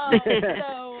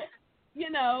 So,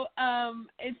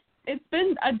 it's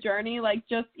been a journey, like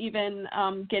just even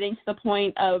getting to the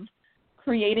point of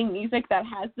creating music that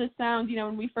has this sound.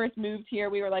 When we first moved here,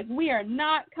 we were like, we are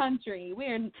not country.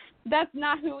 That's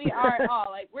not who we are at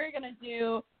all. Like, we're going to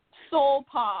do soul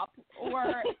pop,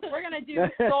 or we're going to do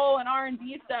soul and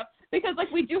R&B stuff, because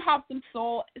like we do have some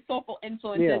soulful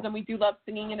influences, and we do love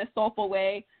singing in a soulful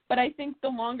way. But I think the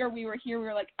longer we were here, we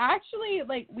were like, actually,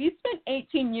 like we spent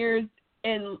 18 years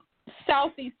in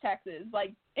Southeast Texas.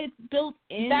 Like it's built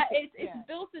in that it's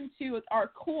built into our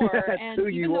core. And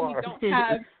even though we don't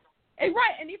have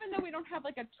right, and even though we don't have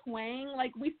like a twang,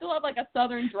 like we still have like a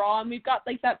southern drawl, and we've got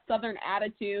like that southern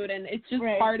attitude, and it's just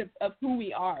part of who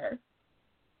we are.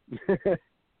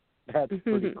 That's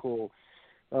pretty cool.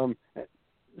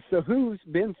 So who's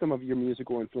been some of your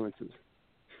musical influences?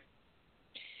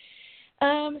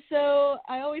 So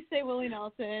I always say Willie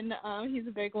Nelson. He's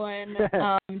a big one.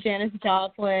 Janis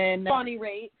Joplin. Bonnie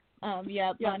Raitt.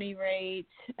 Bonnie Raitt.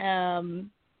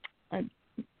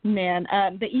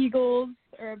 The Eagles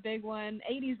are a big one.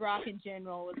 80s rock in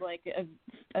general was like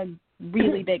a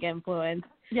really big influence.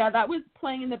 Yeah, that was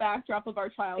playing in the backdrop of our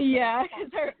childhood. Yeah,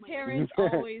 because our parents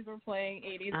always were playing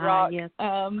 80s rock. Yes.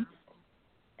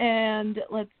 And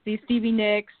let's see, Stevie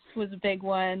Nicks was a big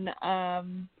one.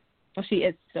 Well, she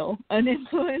is still an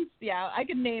influence. Yeah, I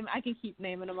can keep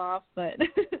naming them off, but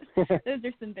those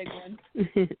are some big ones.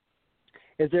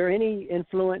 Is there any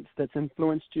influence that's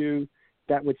influenced you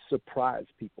that would surprise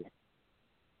people?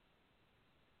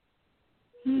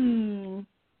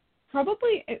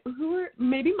 Probably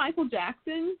maybe Michael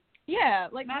Jackson. Yeah,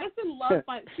 like Madison loves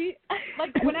she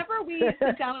like whenever we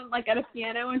sit down like at a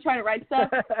piano and try to write stuff,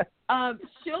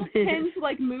 she'll tend to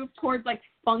like move towards like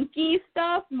funky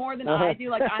stuff more than I do.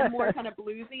 Like I'm more kind of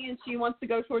bluesy, and she wants to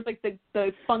go towards like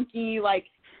the funky like.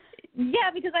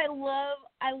 Yeah, because I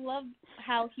love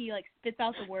how he like spits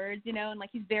out the words, and like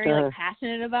he's very like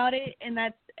passionate about it, and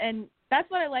that's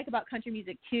what I like about country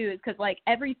music too, is because like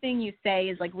everything you say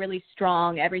is like really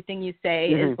strong. Everything you say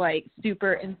is like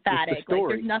super emphatic. Like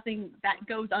there's nothing that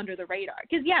goes under the radar.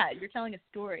 Because you're telling a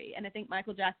story, and I think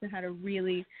Michael Jackson had a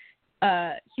really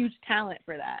huge talent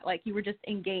for that. Like you were just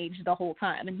engaged the whole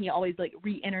time, and he always like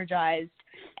re-energized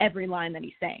every line that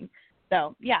he sang.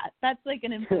 So, that's like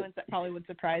an influence that probably would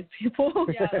surprise people.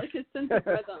 Yeah, like his sense of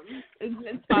rhythm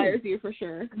inspires you for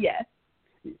sure. Yes.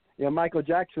 Yeah, Michael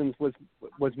Jackson's was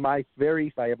my very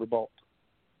if I ever bought.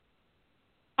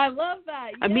 I love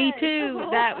that. Yes. Me too.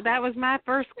 That was my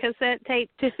first cassette tape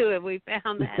too, and we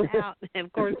found that out. And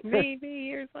of course, maybe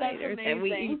years later, that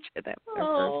we each had that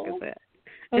first cassette.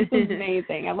 That's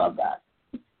amazing. I love that.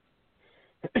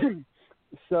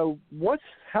 So,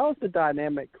 how's the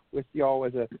dynamic with y'all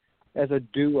as a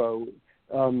duo?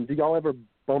 Do y'all ever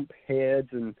bump heads,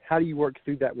 and how do you work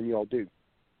through that when y'all do?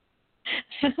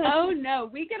 Oh no,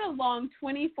 we get along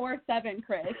 24/7,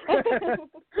 Chris.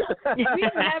 We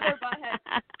never butt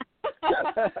heads.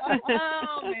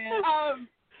 Oh man.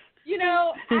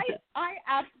 I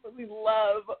absolutely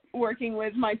love working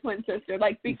with my twin sister,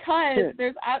 like because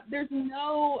there's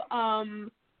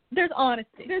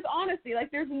honesty. There's honesty. Like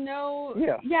there's no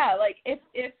like if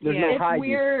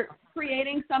we're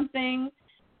creating something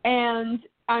and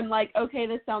I'm like, okay,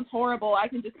 this sounds horrible, I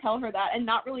can just tell her that and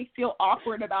not really feel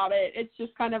awkward about it. It's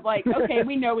just kind of like, okay,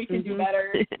 we know we can do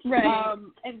better. Right.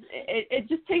 And it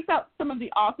just takes out some of the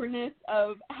awkwardness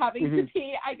of having to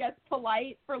be, I guess,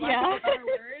 polite, for lack of a better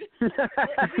word.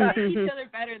 We make each other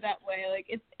better that way. Like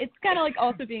it's kind of like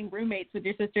also being roommates with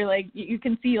your sister. Like you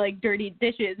can see like dirty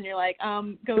dishes, and you're like,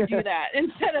 go do that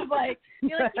instead of like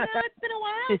you're like, it's been a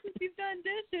while since you've done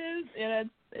dishes. And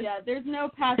it's there's no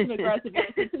passive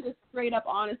aggressiveness. It's just straight up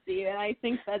honesty, and I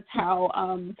think that's how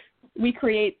we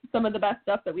create some of the best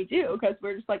stuff that we do, because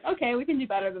we're just like, okay, we can do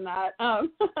better than that.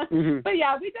 But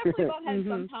yeah, we definitely butt heads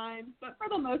sometimes, but for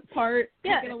the most part, we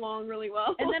get along really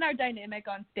well. And then our dynamic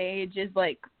on stage is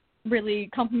like really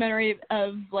complimentary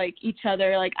of like each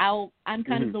other. Like I'm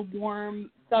kind of the warm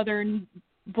Southern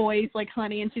voice like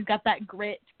Honey, and she's got that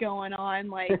grit going on,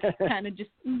 like kind of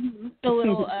just the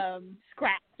little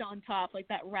scratched on top, like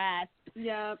that rasp.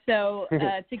 Yeah. So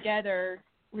together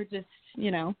we're just,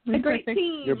 a great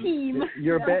team.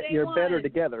 You're better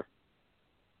together.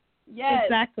 Yes.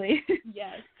 Exactly.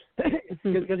 Yes.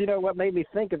 Because you know what made me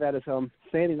think of that is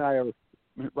Sandy and I are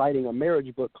writing a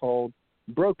marriage book called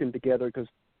Broken Together, because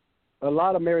a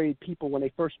lot of married people, when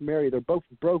they first marry, they're both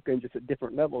broken, just at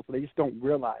different levels, so they just don't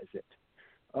realize it.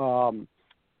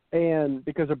 And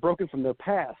because they're broken from their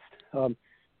past.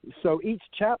 So each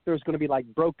chapter is going to be like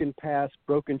broken past,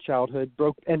 broken childhood,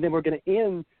 and then we're going to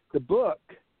end the book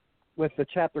with a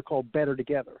chapter called Better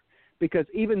Together. Because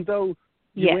even though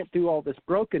you went through all this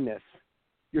brokenness,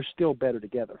 you're still better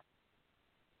together.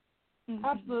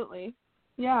 Absolutely.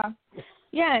 Yeah.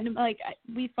 Yeah, and like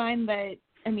we find that,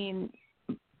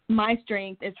 my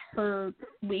strength is her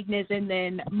weakness, and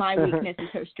then my weakness is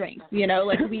her strength.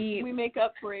 Like we make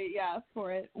up for it. Yeah,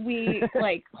 for it. We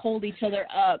like hold each other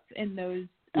up in those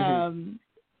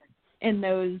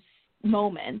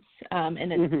moments.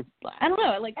 And it's I don't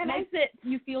know, like, it makes it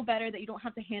you feel better that you don't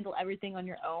have to handle everything on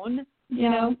your own. You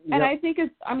know. And I think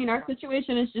our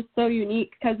situation is just so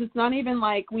unique, because it's not even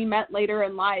like we met later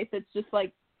in life. It's just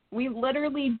like we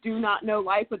literally do not know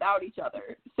life without each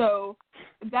other. So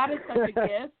that is such a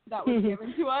gift that was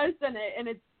given to us, and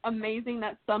it's amazing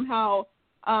that somehow,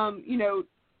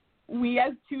 we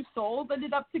as two souls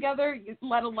ended up together,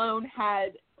 let alone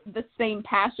had the same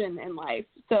passion in life.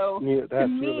 So to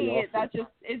me, really awesome. That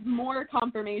just is more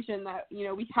confirmation that,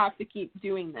 we have to keep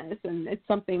doing this, and it's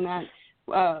something that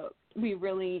we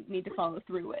really need to follow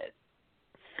through with.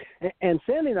 And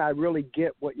Sandy and I really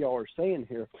get what y'all are saying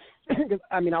here.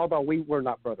 Although we were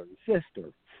not brother and sister,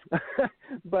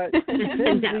 but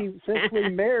since we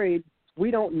married, we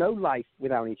don't know life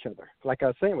without each other. Like I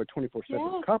was saying, we're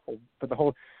 24/7 couple for the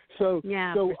whole. So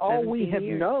all we have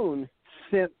known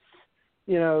since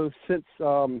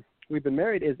we've been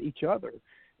married is each other.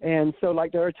 And so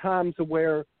like there are times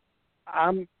where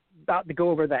I'm about to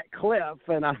go over that cliff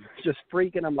and I'm just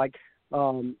freaking. I'm like,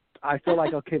 I feel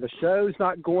like, okay, the show's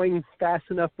not going fast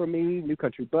enough for me. New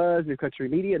Country Buzz, New Country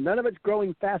Media, none of it's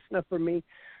growing fast enough for me.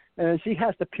 And she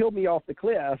has to peel me off the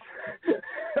cliff.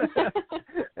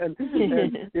 and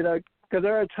because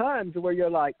there are times where you're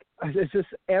like,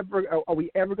 are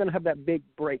we ever going to have that big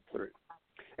breakthrough?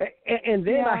 And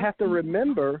then I have to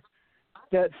remember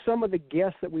that some of the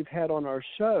guests that we've had on our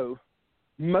show,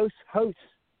 most hosts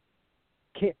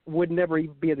would never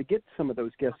even be able to get some of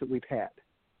those guests that we've had.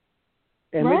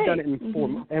 And we've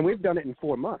done it in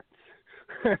 4 months.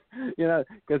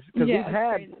 Because we've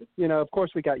had, crazy. Of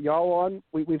course we got y'all on.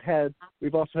 We've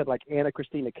also had like Anna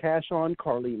Christina Cash on,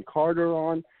 Carlene Carter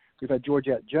on. We've had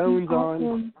Georgette Jones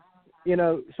on.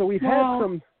 So we've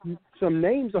had some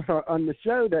names on the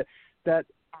show that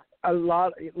a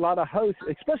lot of hosts,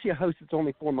 especially a host that's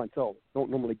only 4 months old,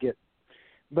 don't normally get.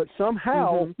 But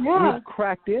somehow we've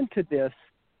cracked into this.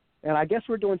 And I guess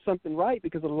we're doing something right,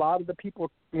 because a lot of the people are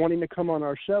wanting to come on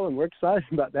our show, and we're excited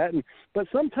about that. But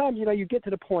sometimes, you get to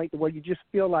the point where you just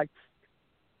feel like,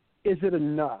 is it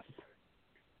enough?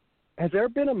 Has there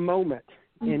been a moment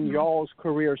in y'all's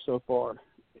career so far,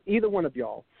 either one of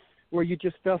y'all, where you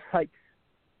just felt like,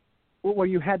 where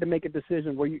you had to make a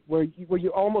decision, where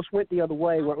you almost went the other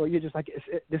way, where you're just like,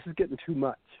 this is getting too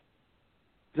much?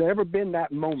 Has there ever been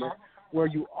that moment where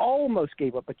you almost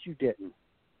gave up, but you didn't?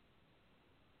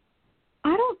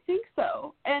 I don't think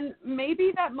so. And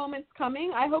maybe that moment's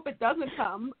coming. I hope it doesn't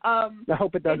come. I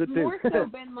hope it doesn't too. It's more so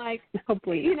been like,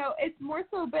 it's more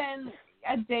so been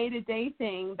a day-to-day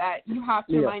thing that you have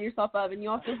to remind yourself of. And you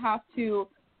also have to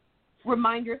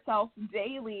remind yourself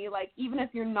daily, like even if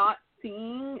you're not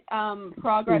seeing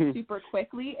progress super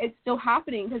quickly, it's still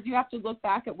happening, because you have to look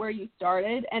back at where you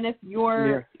started. And if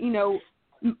you're,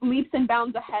 leaps and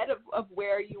bounds ahead of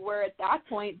where you were at that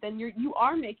point, then you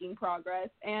are making progress.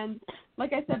 And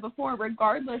like I said before,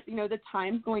 regardless, the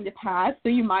time's going to pass, so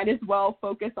you might as well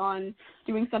focus on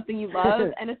doing something you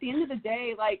love. And at the end of the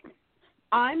day, like,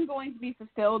 I'm going to be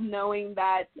fulfilled knowing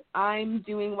that I'm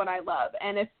doing what I love.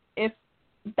 And if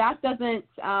that doesn't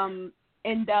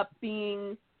end up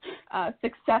being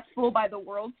successful by the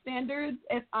world standards,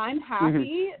 if I'm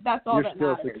happy, that's all that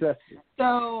You're matters. still successful.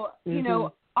 So, you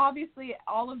know, obviously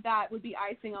all of that would be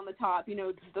icing on the top, you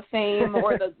know, the fame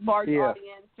or the large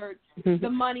audience or the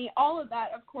money, all of that,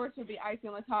 of course, would be icing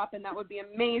on the top, and that would be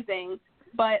amazing.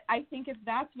 But I think if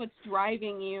that's what's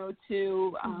driving you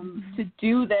to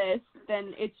do this,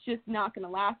 then it's just not going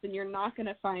to last, and you're not going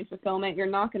to find fulfillment. You're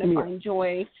not going to find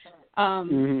joy.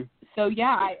 So,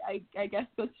 yeah, I guess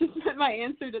that's just my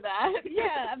answer to that.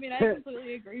 Yeah, I mean, I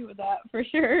completely agree with that for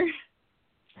sure.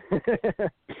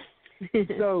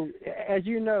 So, as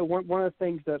you know, one of the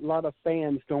things that a lot of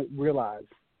fans don't realize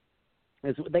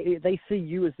is they see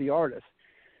you as the artist,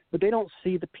 but they don't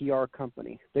see the PR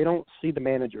company. They don't see the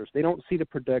managers. They don't see the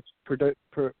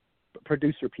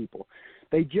producer people.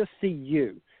 They just see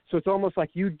you. So it's almost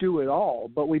like you do it all,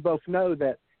 but we both know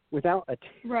that without a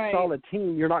solid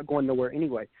team, you're not going nowhere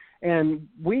anyway. And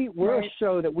we're a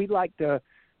show that we like to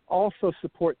also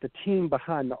support the team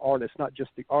behind the artist, not just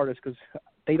the artist, because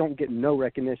they don't get no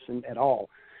recognition at all.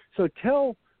 So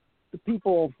tell the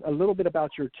people a little bit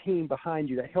about your team behind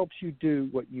you that helps you do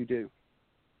what you do.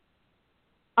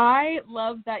 I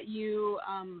love that you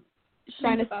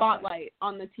shine a spotlight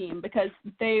on the team, because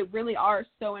they really are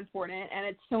so important, and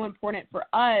it's so important for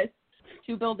us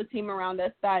to build a team around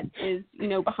us that is, you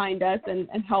know, behind us and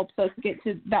helps us get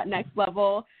to that next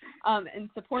level and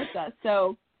supports us.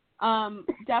 So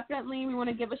definitely we want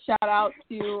to give a shout out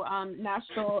to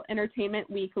Nashville Entertainment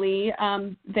Weekly,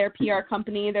 their PR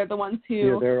company. They're the ones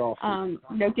who they're awesome.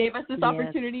 you know, gave us this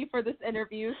opportunity for this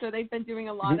interview. So they've been doing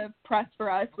a lot of press for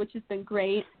us, which has been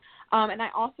great. And I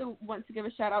also want to give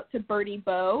a shout out to Birdie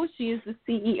Bowe. She is the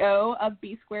CEO of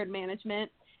B Squared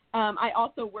Management. I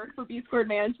also work for B Squared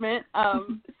Management.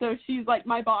 So she's like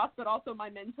my boss, but also my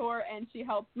mentor, and she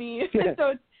helps me.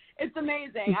 So it's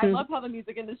amazing. I love how the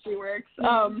music industry works.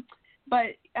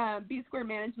 But B Squared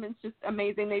Management's just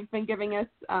amazing. They've been giving us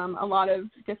a lot of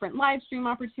different live stream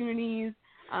opportunities.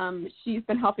 She's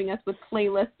been helping us with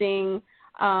playlisting.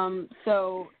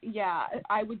 So, yeah,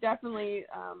 I would definitely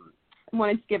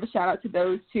wanted to give a shout out to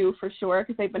those two for sure,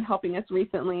 because they've been helping us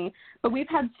recently. But we've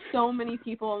had so many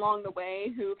people along the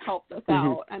way who've helped us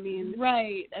out. I mean,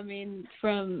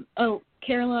 from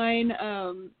Caroline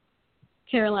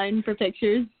for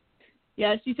pictures.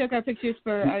 Yeah, she took our pictures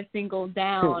for our single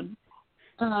Down.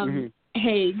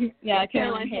 Haig. Yeah,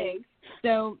 Caroline Haig.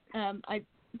 So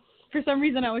for some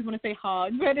reason I always want to say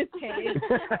Hog, but it's Haig.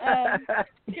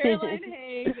 Caroline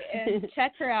Haig, and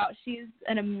check her out. She's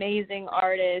an amazing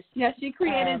artist. Yeah, she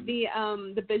created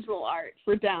the visual art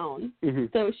for Down.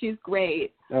 So she's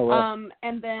great. Oh, wow.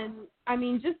 And then, I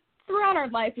mean, just throughout our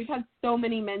life, we've had so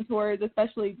many mentors,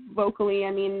 especially vocally.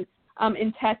 I mean,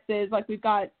 in Texas, like we've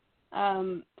got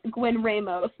Gwen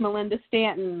Ramos, Melinda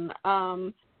Stanton,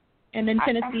 and in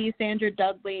Tennessee, Sandra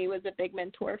Dudley was a big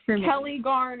mentor for me. Kelly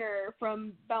Garner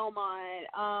from Belmont.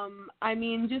 I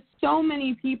mean, just so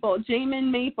many people.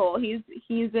 Jamin Maple,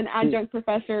 he's an adjunct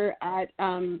professor at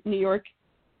New York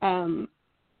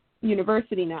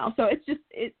University now. So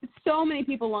it's so many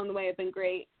people along the way have been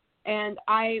great. And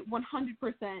I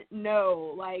 100%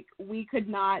 know, like, we could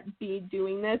not be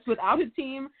doing this without a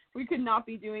team. We could not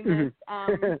be doing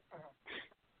this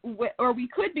or we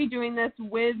could be doing this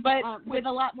with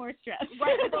a lot more stress.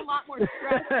 Right, with a lot more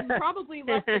stress and probably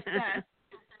less success.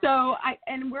 So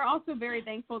and we're also very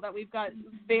thankful that we've got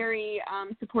very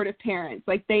supportive parents.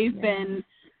 Like, they've been,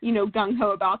 you know,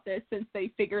 gung-ho about this since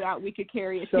they figured out we could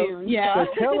carry a tune. So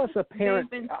tell us a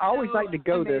parent. I always like to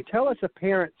go amazing. there. Tell us a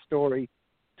parent story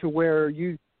where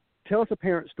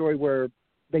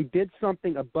they did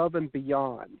something above and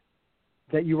beyond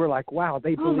that you were like, wow,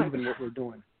 they believe in what we're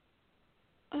doing.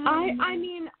 I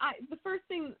mean,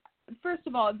 first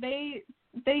of all, they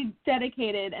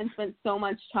dedicated and spent so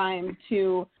much time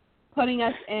to putting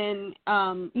us in,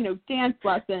 you know, dance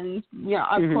lessons. You know,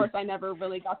 of course, I never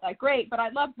really got that great, but I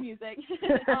loved music.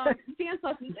 Dance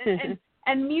lessons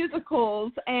and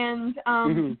musicals and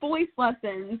voice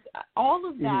lessons, all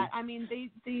of that. I mean,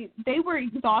 they were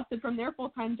exhausted from their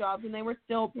full-time jobs, and they were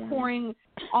still pouring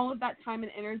all of that time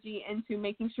and energy into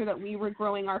making sure that we were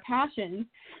growing our passions.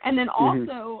 And then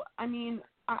also, I mean,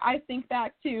 I think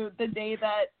back to the day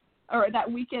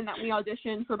that weekend that we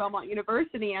auditioned for Belmont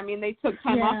University. I mean, they took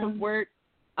time off of work.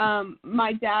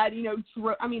 My dad, you know,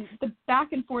 the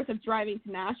back and forth of driving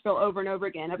to Nashville over and over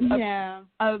again,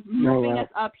 of moving us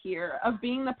up here, of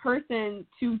being the person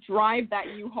to drive that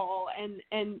U-Haul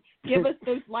and give us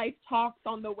those life talks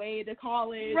on the way to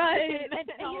college. Right.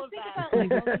 And all you of think that. about,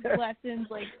 like, all these lessons,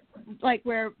 like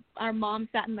where our mom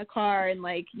sat in the car and,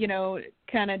 like, you know,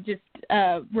 kind of just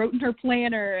wrote in her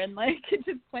planner and, like,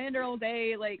 just planned her whole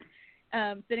day, like,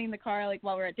 sitting in the car, like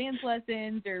while we're at dance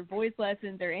lessons or voice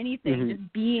lessons or anything,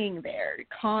 just being there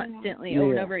constantly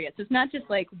over and over again. So it's not just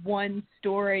like one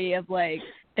story of like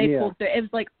they pulled through. It was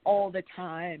like all the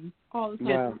time. All the time.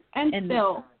 Wow. And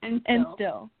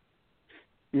still.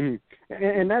 Mm-hmm.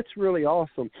 And that's really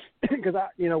awesome because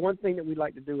one thing that we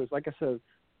like to do is, like I said,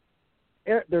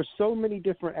 there's so many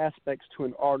different aspects to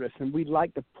an artist, and we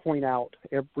like to point out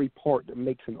every part that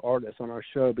makes an artist on our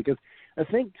show because I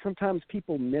think sometimes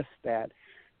people miss that.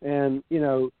 And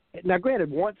now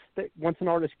granted, once an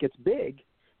artist gets big,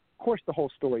 of course the whole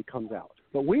story comes out.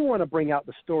 But we want to bring out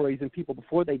the stories in people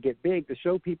before they get big to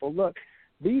show people, look,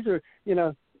 these are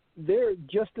they're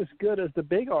just as good as the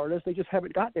big artists. They just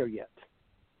haven't got there yet.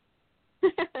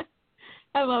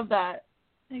 I love that.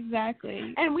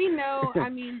 Exactly. And we know, I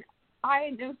mean,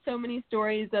 I know so many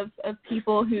stories of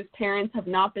people whose parents have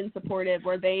not been supportive,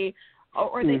 or they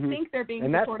think they're being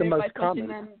supportive by pushing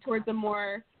them towards a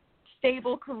more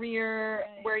stable career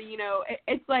where,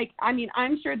 it's like, I mean,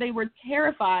 I'm sure they were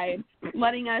terrified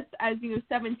letting us as,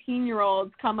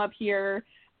 17-year-olds come up here,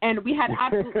 and we had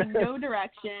absolutely no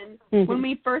direction. When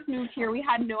we first moved here, we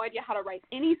had no idea how to write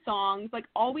any songs. Like,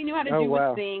 all we knew how to do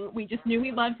was sing. We just knew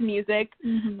we loved music.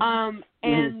 And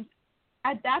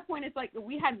at that point, it's like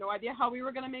we had no idea how we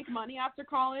were going to make money after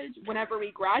college. Whenever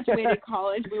we graduated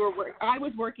college, I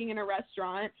was working in a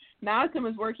restaurant. Madison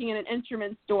was working in an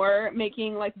instrument store,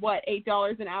 making like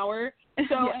 $8 an hour.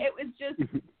 So it was just,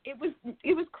 it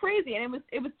was crazy, and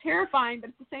it was terrifying. But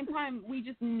at the same time, we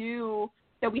just knew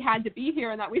that we had to be here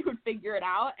and that we would figure it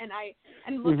out.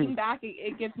 And looking back,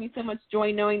 it gives me so much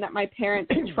joy knowing that my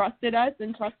parents trusted us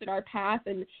and trusted our path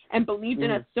and believed in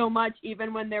us so much,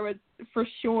 even when there was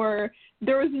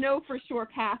no for sure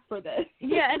path for this.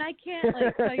 Yeah, and I can't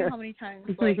tell you how many times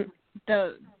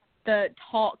the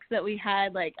talks that we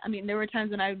had, I mean, there were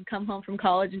times when I would come home from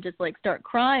college and just start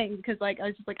crying because I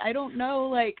was just I don't know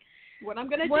what I'm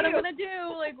gonna do.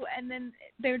 And then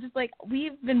they were just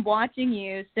we've been watching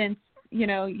you since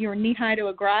you're knee high to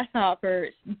a grasshopper,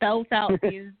 belt out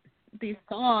these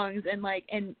songs,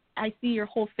 and I see your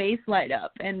whole face light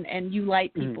up, and you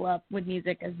light people up with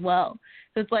music as well.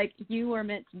 So it's you were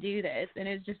meant to do this, and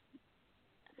it's just,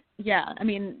 I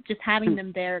mean, just having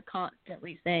them there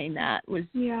constantly saying that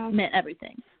meant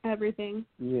everything. Everything.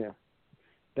 Yeah,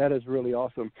 that is really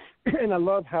awesome, and I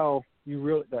love how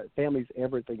that family's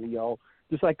everything to y'all.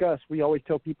 Just like us, we always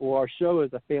tell people our show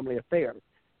is a family affair.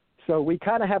 So we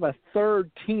kind of have a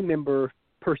third team member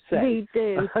per se. We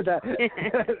do.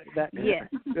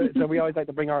 So we always like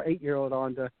to bring our 8-year-old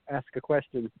on to ask a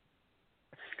question.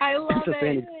 I love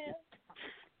it.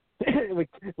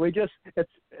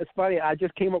 It's funny. I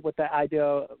just came up with that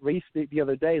idea recently the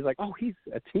other day. It's he's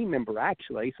a team member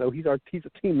actually. So he's a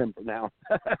team member now.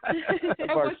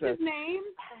 What's his name?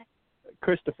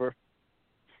 Christopher.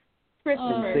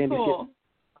 Cool.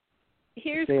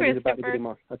 Here's Sandy's about to Christopher. get him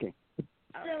on. Okay.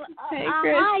 Hey,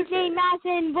 Chris. Hi, Jaye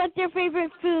Madison. What's your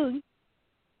favorite food?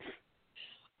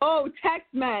 Oh,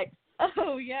 Tex-Mex.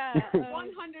 Oh, yeah. 100%.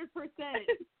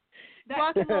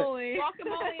 Guacamole.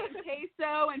 Guacamole and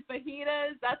queso and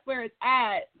fajitas, that's where it's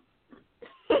at.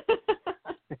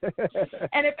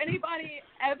 And if anybody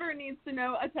ever needs to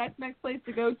know a Tex-Mex place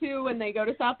to go to when they go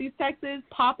to Southeast Texas,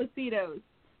 Papacitos.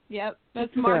 Yep,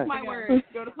 that's mark my words.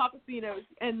 Go to Papacitos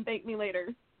and thank me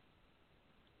later.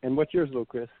 And what's yours, little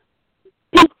Chris?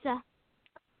 Pizza.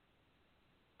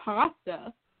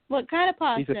 Pasta? What kind of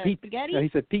pasta? He said Spaghetti? No, he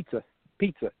said pizza.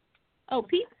 Pizza. Oh,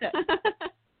 pizza.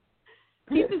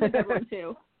 Pizza's a good one,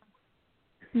 too.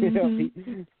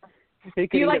 Mm-hmm.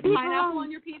 Do you like pineapple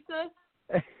on your pizza?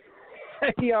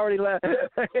 He already left.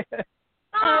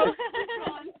 Oh,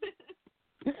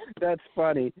 that's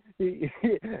funny. He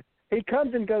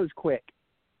comes and goes quick.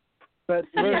 But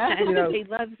he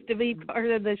loves to be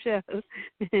part of the show.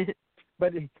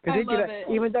 But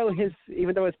even though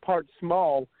his part's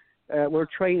small, we're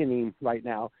training him right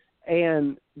now.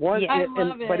 And I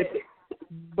love it.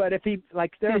 But if he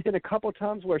there's been a couple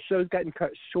times where shows gotten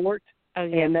cut short,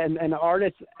 and the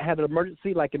artist had an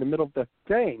emergency in the middle of the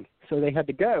thing, so they had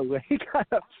to go. He got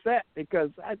upset because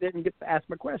I didn't get to ask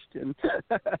my question.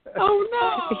 Oh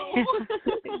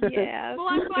no! Yeah. Well,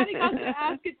 I'm glad he got to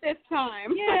ask it this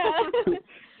time. Yeah.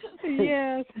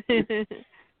 Yes.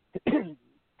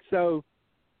 So,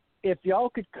 if y'all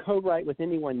could co-write with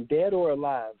anyone, dead or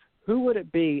alive, who would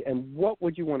it be, and what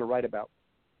would you want to write about?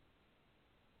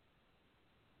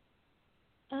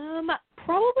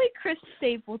 Probably Chris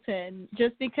Stapleton,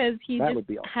 just because he That just would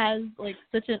be awesome. has like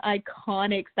such an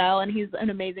iconic style, and he's an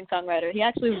amazing songwriter. He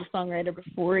actually was a songwriter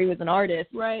before he was an artist.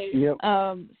 Right. Yep.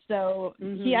 So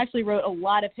he actually wrote a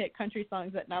lot of hit country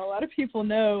songs that not a lot of people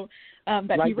know that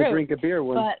like he wrote. the Drink a Beer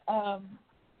one. But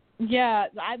yeah,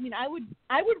 I mean, I would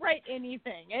write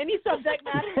anything, any subject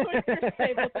matter with Chris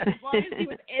Stapleton, as long as he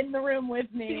was in the room with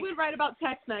me. He would write about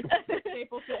Tex-Mex.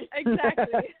 Stapleton.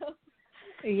 Exactly.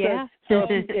 Yeah. So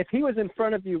if he was in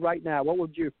front of you right now, what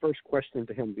would your first question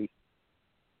to him be?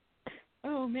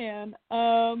 Oh man,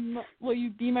 will you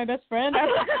be my best friend?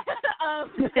 I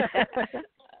think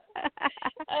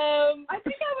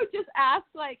I would just ask,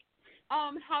 like,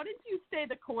 how did you stay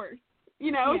the course?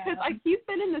 You know, because like he's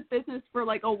been in this business for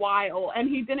like a while, and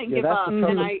he didn't give up.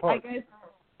 And I guess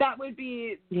that would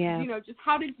be, you know, just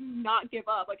how did you not give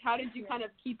up? Like, how did you kind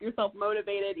of keep yourself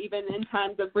motivated even in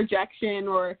times of rejection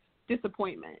or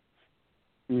disappointment?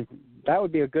 Mm-hmm. That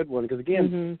would be a good one because,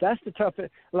 again, that's the tough.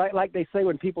 Like they say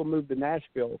when people move to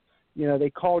Nashville, you know, they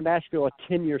call Nashville a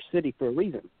 10-year city for a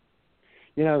reason.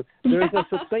 You know, there is no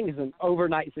such thing as an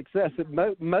overnight success.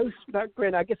 Most,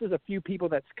 granted, I guess there's a few people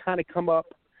that's kind of come up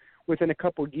within a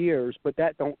couple of years, but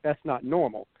that's not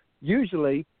normal.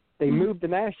 Usually, they move to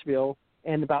Nashville,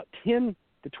 and about 10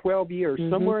 to 12 years,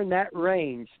 somewhere in that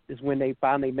range, is when they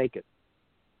finally make it.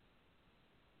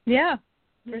 Yeah,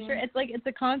 for sure. It's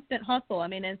a constant hustle. I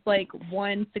mean, it's like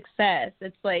one success.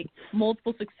 It's like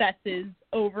multiple successes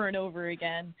over and over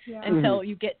again until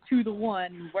you get to the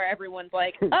one where everyone's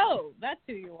like, oh, that's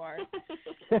who you are.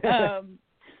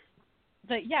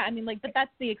 But yeah, I mean, like, but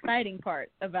that's the exciting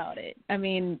part about it. I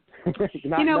mean,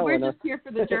 you know, we're just here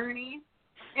for the journey.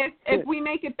 If we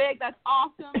make it big, that's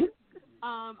awesome.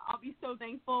 I'll be so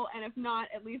thankful. And if not,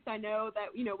 at least I know that,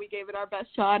 you know, we gave it our best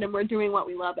shot and we're doing what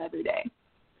we love every day.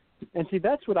 And see,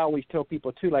 that's what I always tell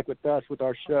people too, like with us, with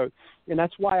our show. And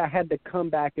that's why I had to come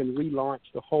back and relaunch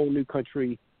the whole New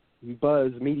Country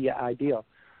Buzz media idea.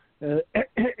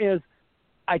 Is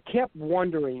I kept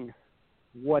wondering,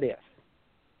 what if?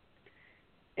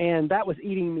 And that was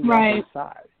eating me up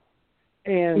inside.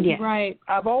 And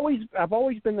I've always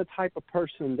been the type of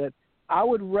person that I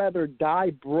would rather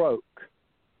die broke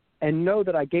and know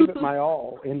that I gave it my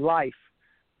all in life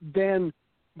than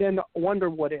wonder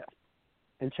what if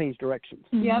and change directions.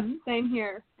 Yep, same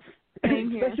here.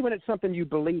 Especially when it's something you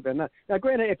believe in. Now,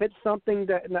 granted, if it's something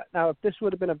that if this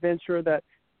would have been a venture that,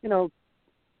 you know,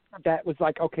 that was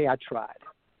like, okay, I tried.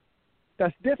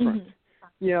 That's different.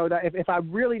 You know, that if I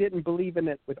really didn't believe in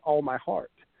it with all my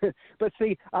heart. But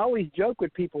see, I always joke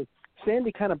with people,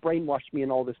 Sandy kind of brainwashed me in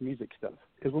all this music stuff.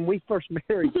 Because when we first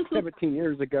married 17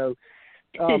 years ago,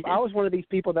 I was one of these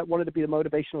people that wanted to be a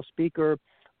motivational speaker.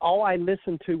 All I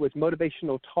listened to was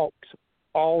motivational talks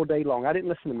all day long. I didn't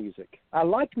listen to music. I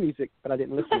liked music, but I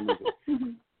didn't listen to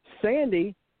music.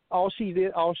 Sandy, all she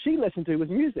listened to was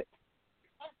music.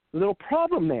 Little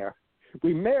problem there.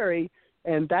 We marry,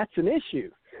 and that's an issue.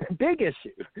 Big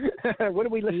issue. What do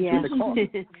we listen to in the car?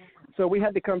 So we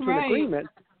had to come to an agreement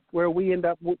where we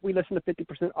listen to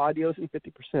 50% audios and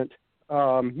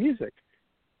 50% music.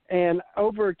 And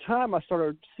over time, I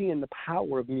started seeing the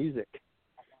power of music.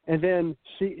 And then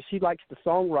she likes the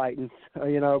songwriting,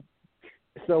 you know.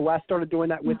 So I started doing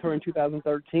that with her in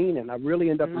 2013, and I really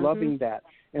ended up loving that.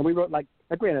 And we wrote, like,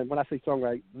 granted, when I say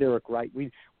songwrite, lyric write, we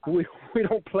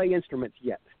don't play instruments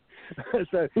yet.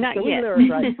 so Not we yet. lyric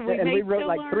write, and we wrote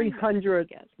like learn.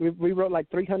 300. We wrote like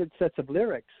 300 sets of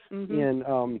lyrics in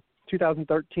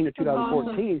 2013 to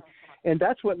 2014, and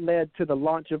that's what led to the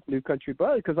launch of New Country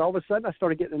Buzz. Because all of a sudden, I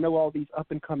started getting to know all these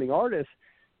up and coming artists,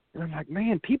 and I'm like,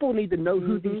 man, people need to know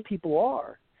who these people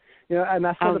are. You know, and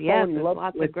I started falling in love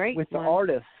with the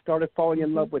artists. Started falling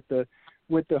in love with the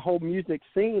whole music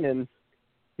scene, and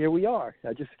here we are.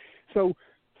 So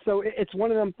it's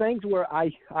one of them things where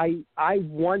I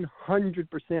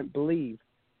 100% believe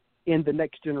in the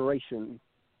next generation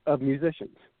of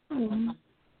musicians.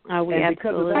 Oh, we and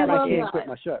because of that, I can't quit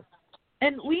my show.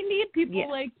 And we need people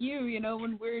like you know,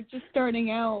 when we're just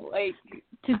starting out, like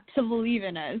to believe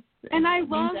in us. And I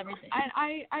love,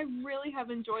 I really have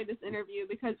enjoyed this interview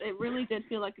because it really did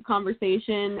feel like a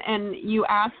conversation, and you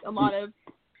asked a lot of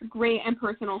great and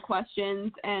personal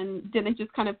questions and didn't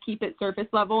just kind of keep it surface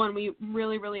level, and we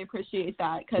really, really appreciate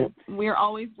that because we're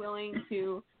always willing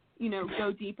to, you know,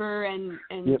 go deeper and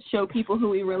show people who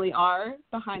we really are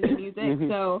behind the music.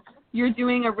 So you're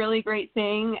doing a really great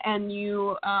thing, and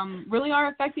you really are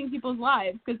affecting people's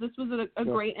lives because this was a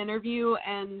great interview,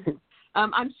 and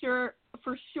I'm sure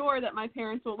for sure that my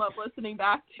parents will love listening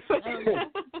back to it.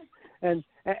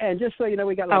 And just so you know,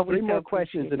 we got like 3 more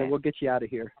questions, and then we'll get you out of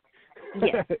here.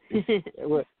 Yes.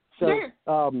 So,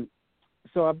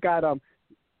 So I've got I'm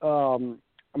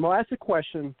gonna ask a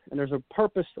question, and there's a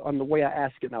purpose on the way I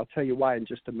ask it, and I'll tell you why in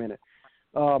just a minute.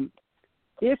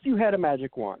 If you had a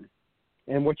magic wand,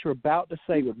 and what you're about to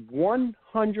say would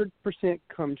 100%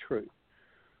 come true,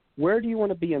 where do you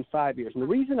want to be in 5 years? And the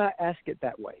reason I ask it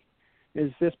that way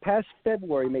is this past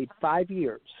February made 5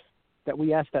 years that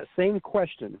we asked that same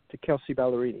question to Kelsey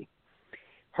Ballerini.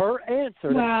 Her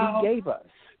answer that she gave us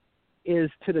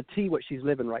is to the T what she's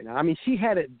living right now. I mean, she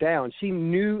had it down. She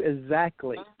knew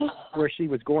exactly where she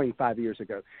was going 5 years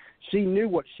ago. She knew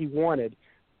what she wanted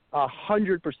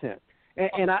 100%.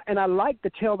 And I like to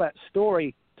tell that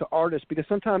story to artists, because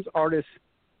sometimes artists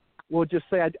will just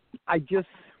say, I just,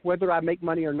 whether I make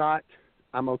money or not,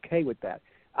 I'm okay with that.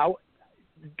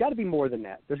 There's got to be more than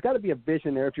that. There's got to be a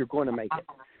vision there if you're going to make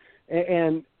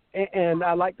it. And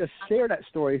I like to share that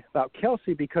story about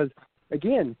Kelsey because,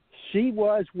 again, she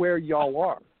was where y'all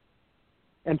are.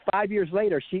 And 5 years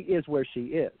later, she is where she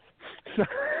is. So,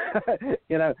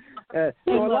 so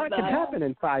a lot can happen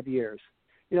in 5 years.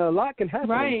 A lot can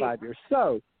happen in 5 years.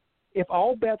 So if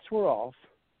all bets were off,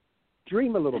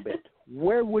 dream a little bit.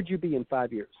 Where would you be in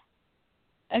 5 years?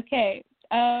 Okay.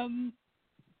 The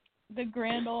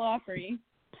Grand Ole Opry.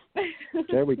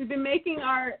 We've been making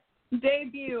our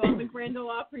debut on the Grand Ole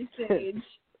Opry stage.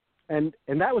 And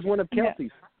that was one of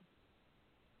Kelsey's.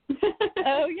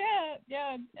 Oh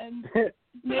yeah, and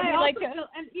maybe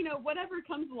and whatever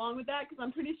comes along with that, because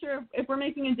I'm pretty sure if we're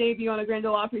making a debut on a Grand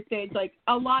Ole Opry stage, like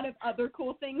a lot of other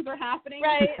cool things are happening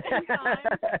right at the same time.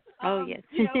 Oh yes,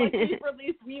 like we've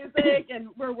released music and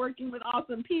we're working with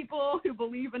awesome people who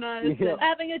believe in us. Yeah. And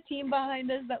having a team behind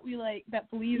us that we like,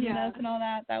 that believes in us and all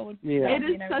that. That would. Yeah. That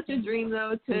it is such a dream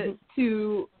though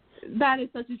to that is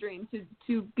such a dream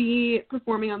to be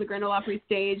performing on the Grand Ole Opry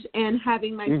stage and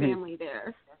having my family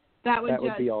there. That would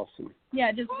be awesome.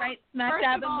 Yeah, just right smack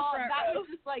dab in the front that row.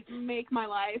 would just like make my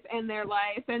life and their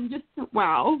life, and just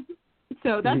wow.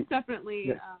 So that's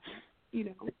definitely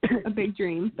a big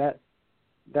dream.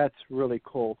 That's really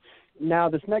cool. Now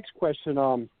this next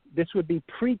question, this would be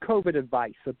pre-COVID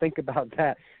advice. So think about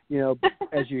that,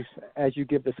 as you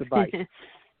give this advice.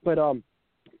 But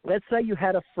let's say you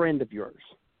had a friend of yours,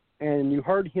 and you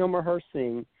heard him or her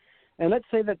sing, and let's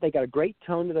say that they got a great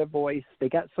tone to their voice. They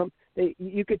got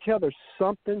you could tell there's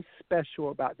something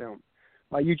special about them.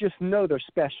 You just know they're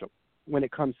special when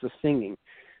it comes to singing.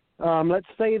 Let's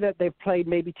say that they've played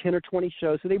maybe 10 or 20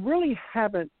 shows, so they really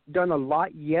haven't done a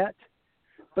lot yet,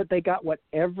 but they got what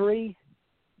every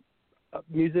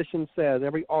musician says,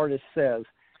 every artist says,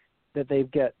 that they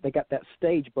got that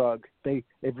stage bug. They've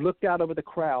looked out over the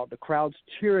crowd's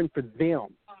cheering for them,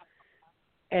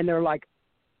 and they're like,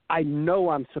 I know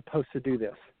I'm supposed to do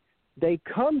this. They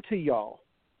come to y'all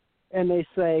and they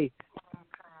say,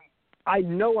 I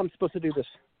know I'm supposed to do this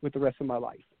with the rest of my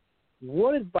life.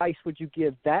 What advice would you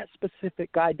give that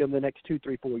specific guy in the next 2,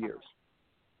 3, 4 years?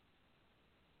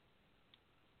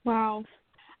 Wow.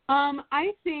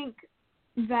 I think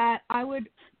that I would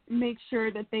make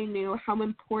sure that they knew how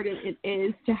important it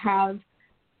is to have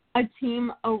a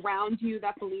team around you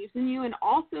that believes in you, and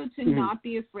also to not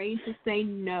be afraid to say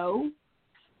no.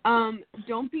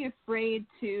 Don't be afraid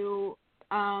to,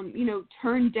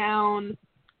 turn down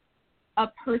a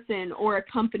person or a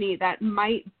company that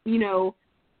might,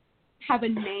 have a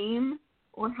name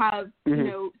or have,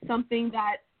 something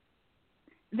that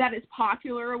is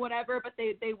popular or whatever, but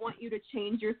they want you to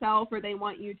change yourself, or they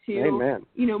want you to,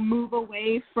 move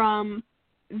away from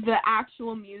the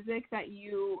actual music that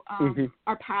you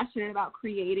are passionate about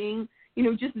creating.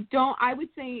 I would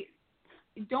say,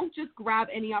 don't just grab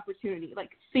any opportunity.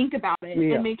 Like, think about it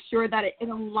and make sure that it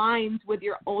aligns with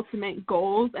your ultimate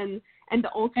goals and the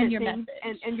ultimate and your things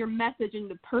message. and your message and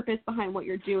the purpose behind what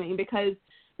you're doing, because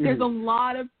there's a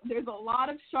lot of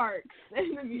sharks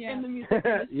in the music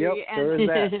industry, and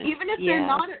even if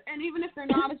they're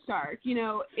not a shark,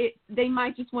 they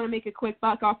might just want to make a quick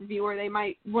buck off of you, or they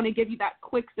might want to give you that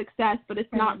quick success, but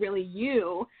it's not really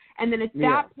you. And then at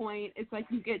that point, it's like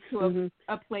you get to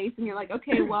a place and you're like,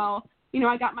 okay, well,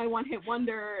 I got my one-hit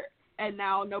wonder, and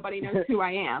now nobody knows who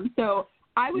I am. So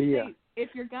I would say, if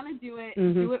you're gonna do it,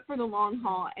 do it for the long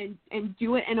haul, and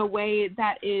do it in a way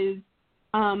that is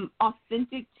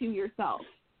authentic to yourself,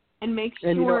 and make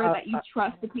sure that you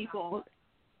trust the people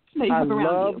that you have around you.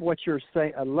 I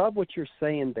love what you're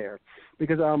saying there,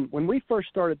 because when we first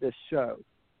started this show,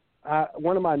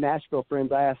 one of my Nashville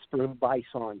friends I asked for advice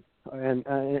on,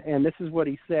 and this is what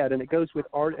he said, and it goes with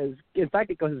art. In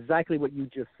fact, it goes exactly what you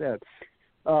just said.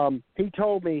 He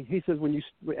told me, he says,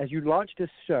 as you launch this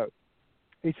show,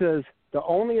 he says, the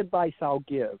only advice I'll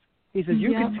give, he says,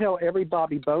 you can tell every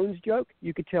Bobby Bones joke,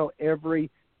 you could tell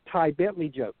every Ty Bentley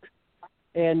joke,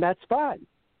 and that's fine.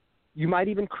 You might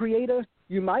even create an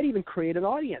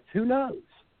audience. Who knows?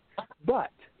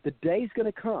 But the day's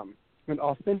going to come when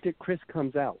Authentic Chris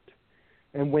comes out.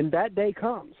 And when that day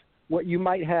comes, what you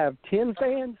might have 10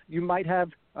 fans, you might have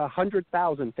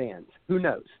 100,000 fans. Who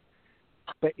knows?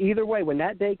 But either way, when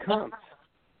that day comes,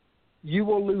 you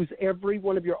will lose every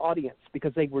one of your audience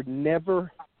because they were never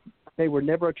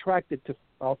attracted to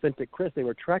Authentic Chris. They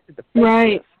were attracted to fake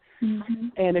Right. Chris. Mm-hmm.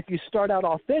 And if you start out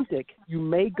authentic, you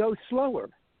may go slower,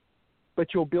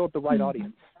 but you'll build the right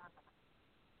audience.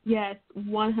 Yes,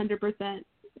 100%.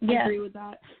 I agree with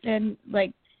that. And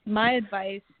like my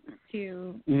advice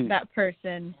to that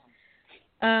person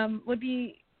would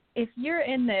be, if you're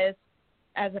in this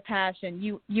as a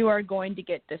passion, you are going to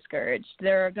get discouraged.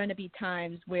 There are going to be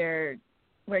times where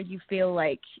you feel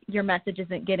like your message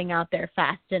isn't getting out there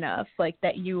fast enough, like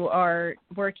that you are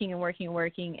working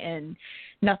and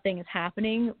nothing is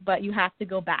happening, but you have to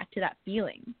go back to that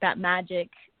feeling, that magic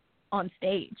on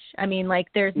stage. I mean, like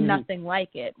there's nothing like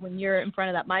it when you're in front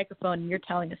of that microphone and you're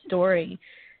telling a story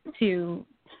to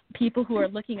people who are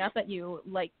looking up at you,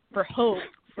 like for hope,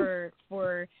 for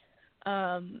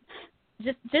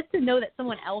just to know that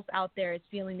someone else out there is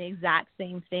feeling the exact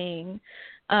same thing.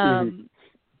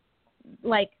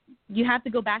 Like you have to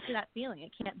go back to that feeling.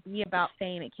 It can't be about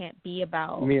fame. It can't be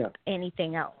about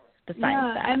anything else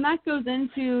besides that. And that goes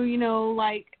into,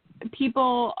 like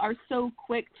people are so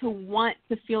quick to want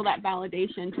to feel that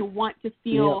validation, to want to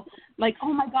feel like,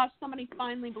 oh my gosh, somebody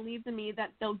finally believes in me,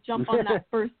 that they'll jump on that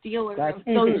first deal, or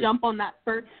they'll jump on that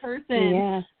first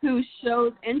person who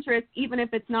shows interest, even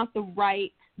if it's not the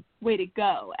right way to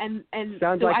go. And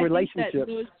sounds so like I relationships. think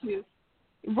that those two,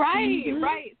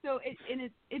 right. So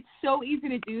it's so easy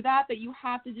to do that, but you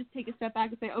have to just take a step back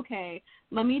and say, okay,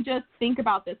 let me just think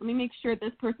about this. Let me make sure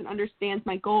this person understands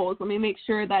my goals. Let me make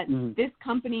sure that this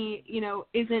company,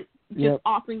 isn't just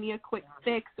offering me a quick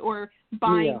fix or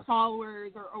buying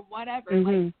followers or whatever.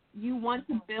 Like you want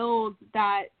to build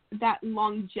that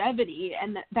longevity,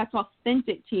 and that's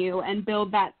authentic to you, and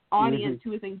build that audience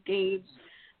who is engaged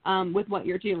with what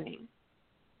you're doing.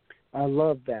 I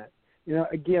love that.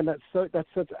 Again, that's such.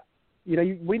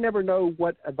 We never know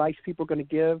what advice people are going to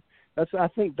give. I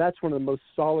think that's one of the most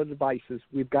solid advices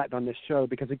we've gotten on this show,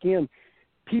 because again,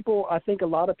 I think a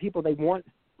lot of people, they want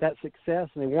that success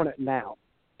and they want it now,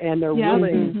 and they're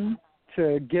willing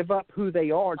to give up who they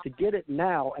are to get it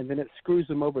now, and then it screws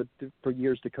them over for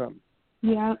years to come.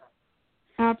 Yeah,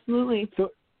 absolutely.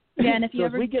 So, and if you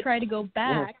ever try to go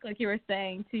back, like you were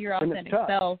saying, to your authentic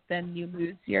self, then you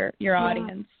lose your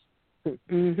audience.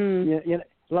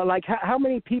 Like how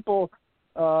many people,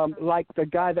 like the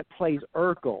guy that plays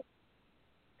Urkel,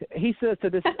 he says to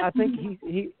this, I think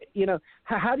he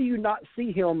how do you not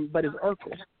see him but as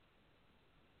Urkel?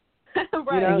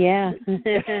 Yeah.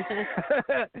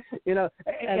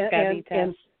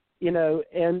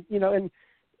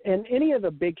 And any of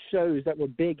the big shows that were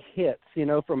big hits,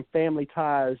 from Family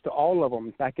Ties to all of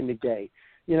them back in the day,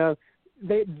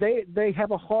 they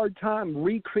have a hard time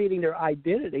recreating their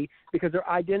identity, because their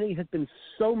identity has been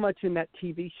so much in that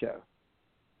TV show.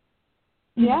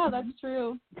 Yeah, that's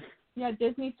true. Yeah,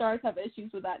 Disney stars have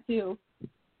issues with that too.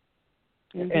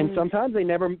 And sometimes they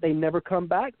never come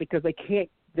back because they can't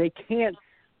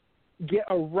get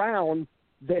around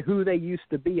who they used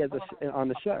to be on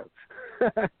the show.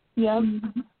 Yeah,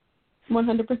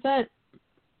 100%.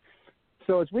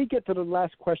 So as we get to the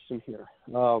last question here,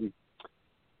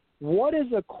 what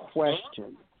is a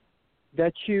question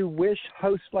that you wish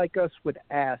hosts like us would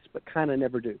ask but kind of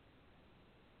never do?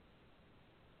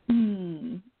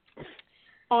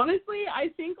 Honestly, I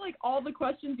think like all the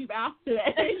questions you've asked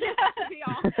today. To be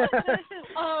honest.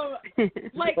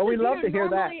 Well, we love to hear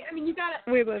that. I mean, you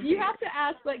have to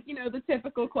ask like the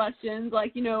typical questions,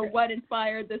 like what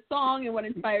inspired this song and what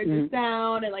inspired your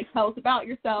sound, and like tell us about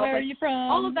yourself. Where are you from?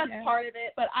 All of that's part of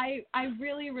it, but I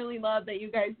really, really love that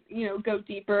you guys go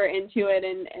deeper into it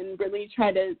and really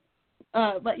try to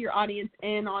let your audience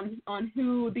in on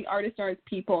who the artists are as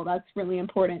people. That's really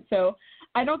important. So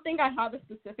I don't think I have a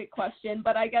specific question,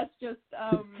 but I guess just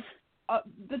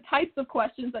the types of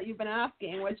questions that you've been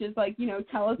asking, which is like,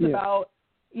 tell us about,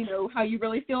 how you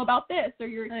really feel about this, or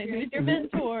your experience. Your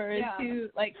mentors, to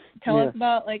like tell us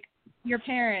about like your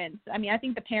parents. I mean, I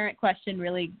think the parent question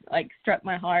really like struck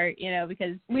my heart,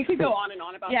 because we could go on and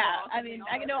on about that. Yeah, I mean,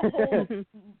 I could do a whole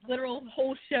literal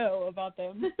whole show about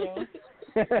them. So.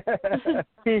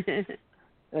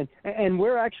 And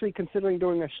we're actually considering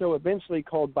doing a show eventually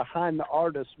called Behind the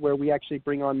Artist, where we actually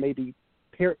bring on maybe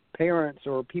parents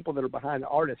or people that are behind the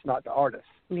artists, not the artists.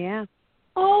 Yeah.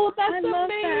 Oh, that's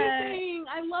amazing.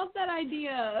 I love that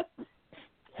idea.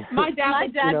 My dad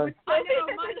would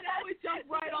jump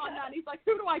right on that. He's like,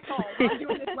 who do I call? I'm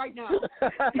doing this right now.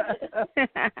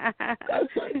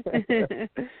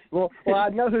 well, I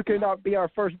know who can be our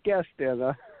first guest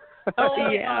then. Oh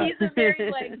Yeah. He's a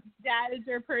very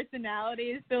dadager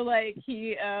personality, so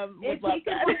he would love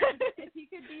that. If he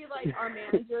could be our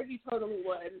manager, he totally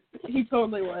would.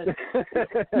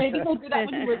 Maybe he'll do that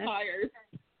when he retires.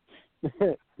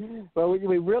 Well,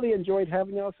 we really enjoyed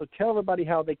having you, so tell everybody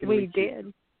how they can reach you. We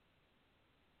did.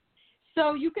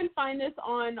 So you can find us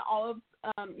on all of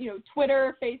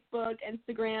Twitter, Facebook,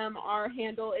 Instagram. Our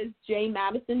handle is Jaye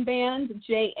Madison Band,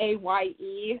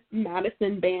 Jaye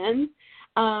Madison Band.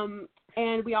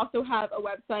 And we also have a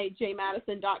website,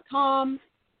 jaymadison.com.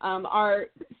 Our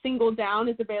single Down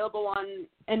is available on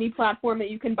any platform that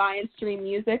you can buy and stream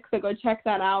music, so go check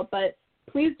that out. But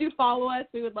please do follow us.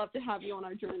 We would love to have you on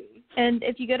our journey. And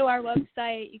if you go to our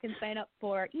website, you can sign up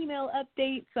for email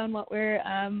updates on what we're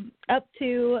up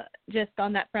to just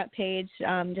on that front page.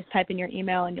 Just type in your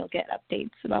email and you'll get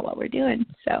updates about what we're doing.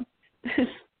 So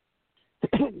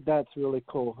that's really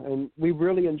cool. And we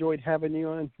really enjoyed having you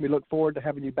on. We look forward to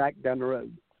having you back down the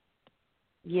road.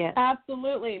 Yes.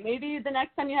 Absolutely. Maybe the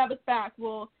next time you have us back,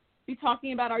 we'll be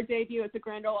talking about our debut at the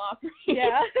Grand Ole Opry.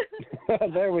 Yeah.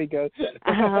 There we go.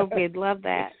 We'd love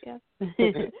that. Yeah.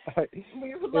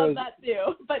 We would love that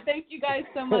too. But thank you guys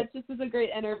so much. This was a great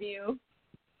interview.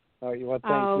 All right. Well,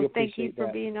 thanks. We thank you appreciate for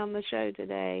that. being on the show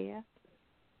today.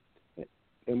 Yeah.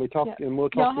 And we'll talk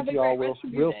with you all real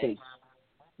soon.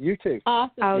 You too.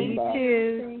 Awesome. Oh, Thank you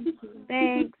you. too.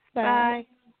 Thanks. Bye.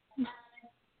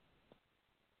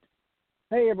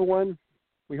 Hey, everyone.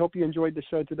 We hope you enjoyed the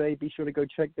show today. Be sure to go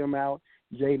check them out.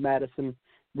 Jaye Madison,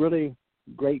 really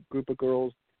great group of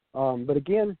girls. But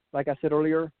again, like I said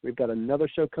earlier, we've got another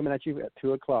show coming at you at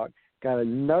 2 o'clock. Got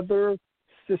another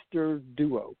sister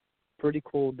duo. Pretty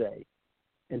cool day.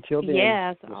 Until then,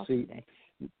 Yeah, it's an we'll awesome day.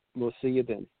 We'll see you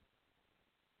then.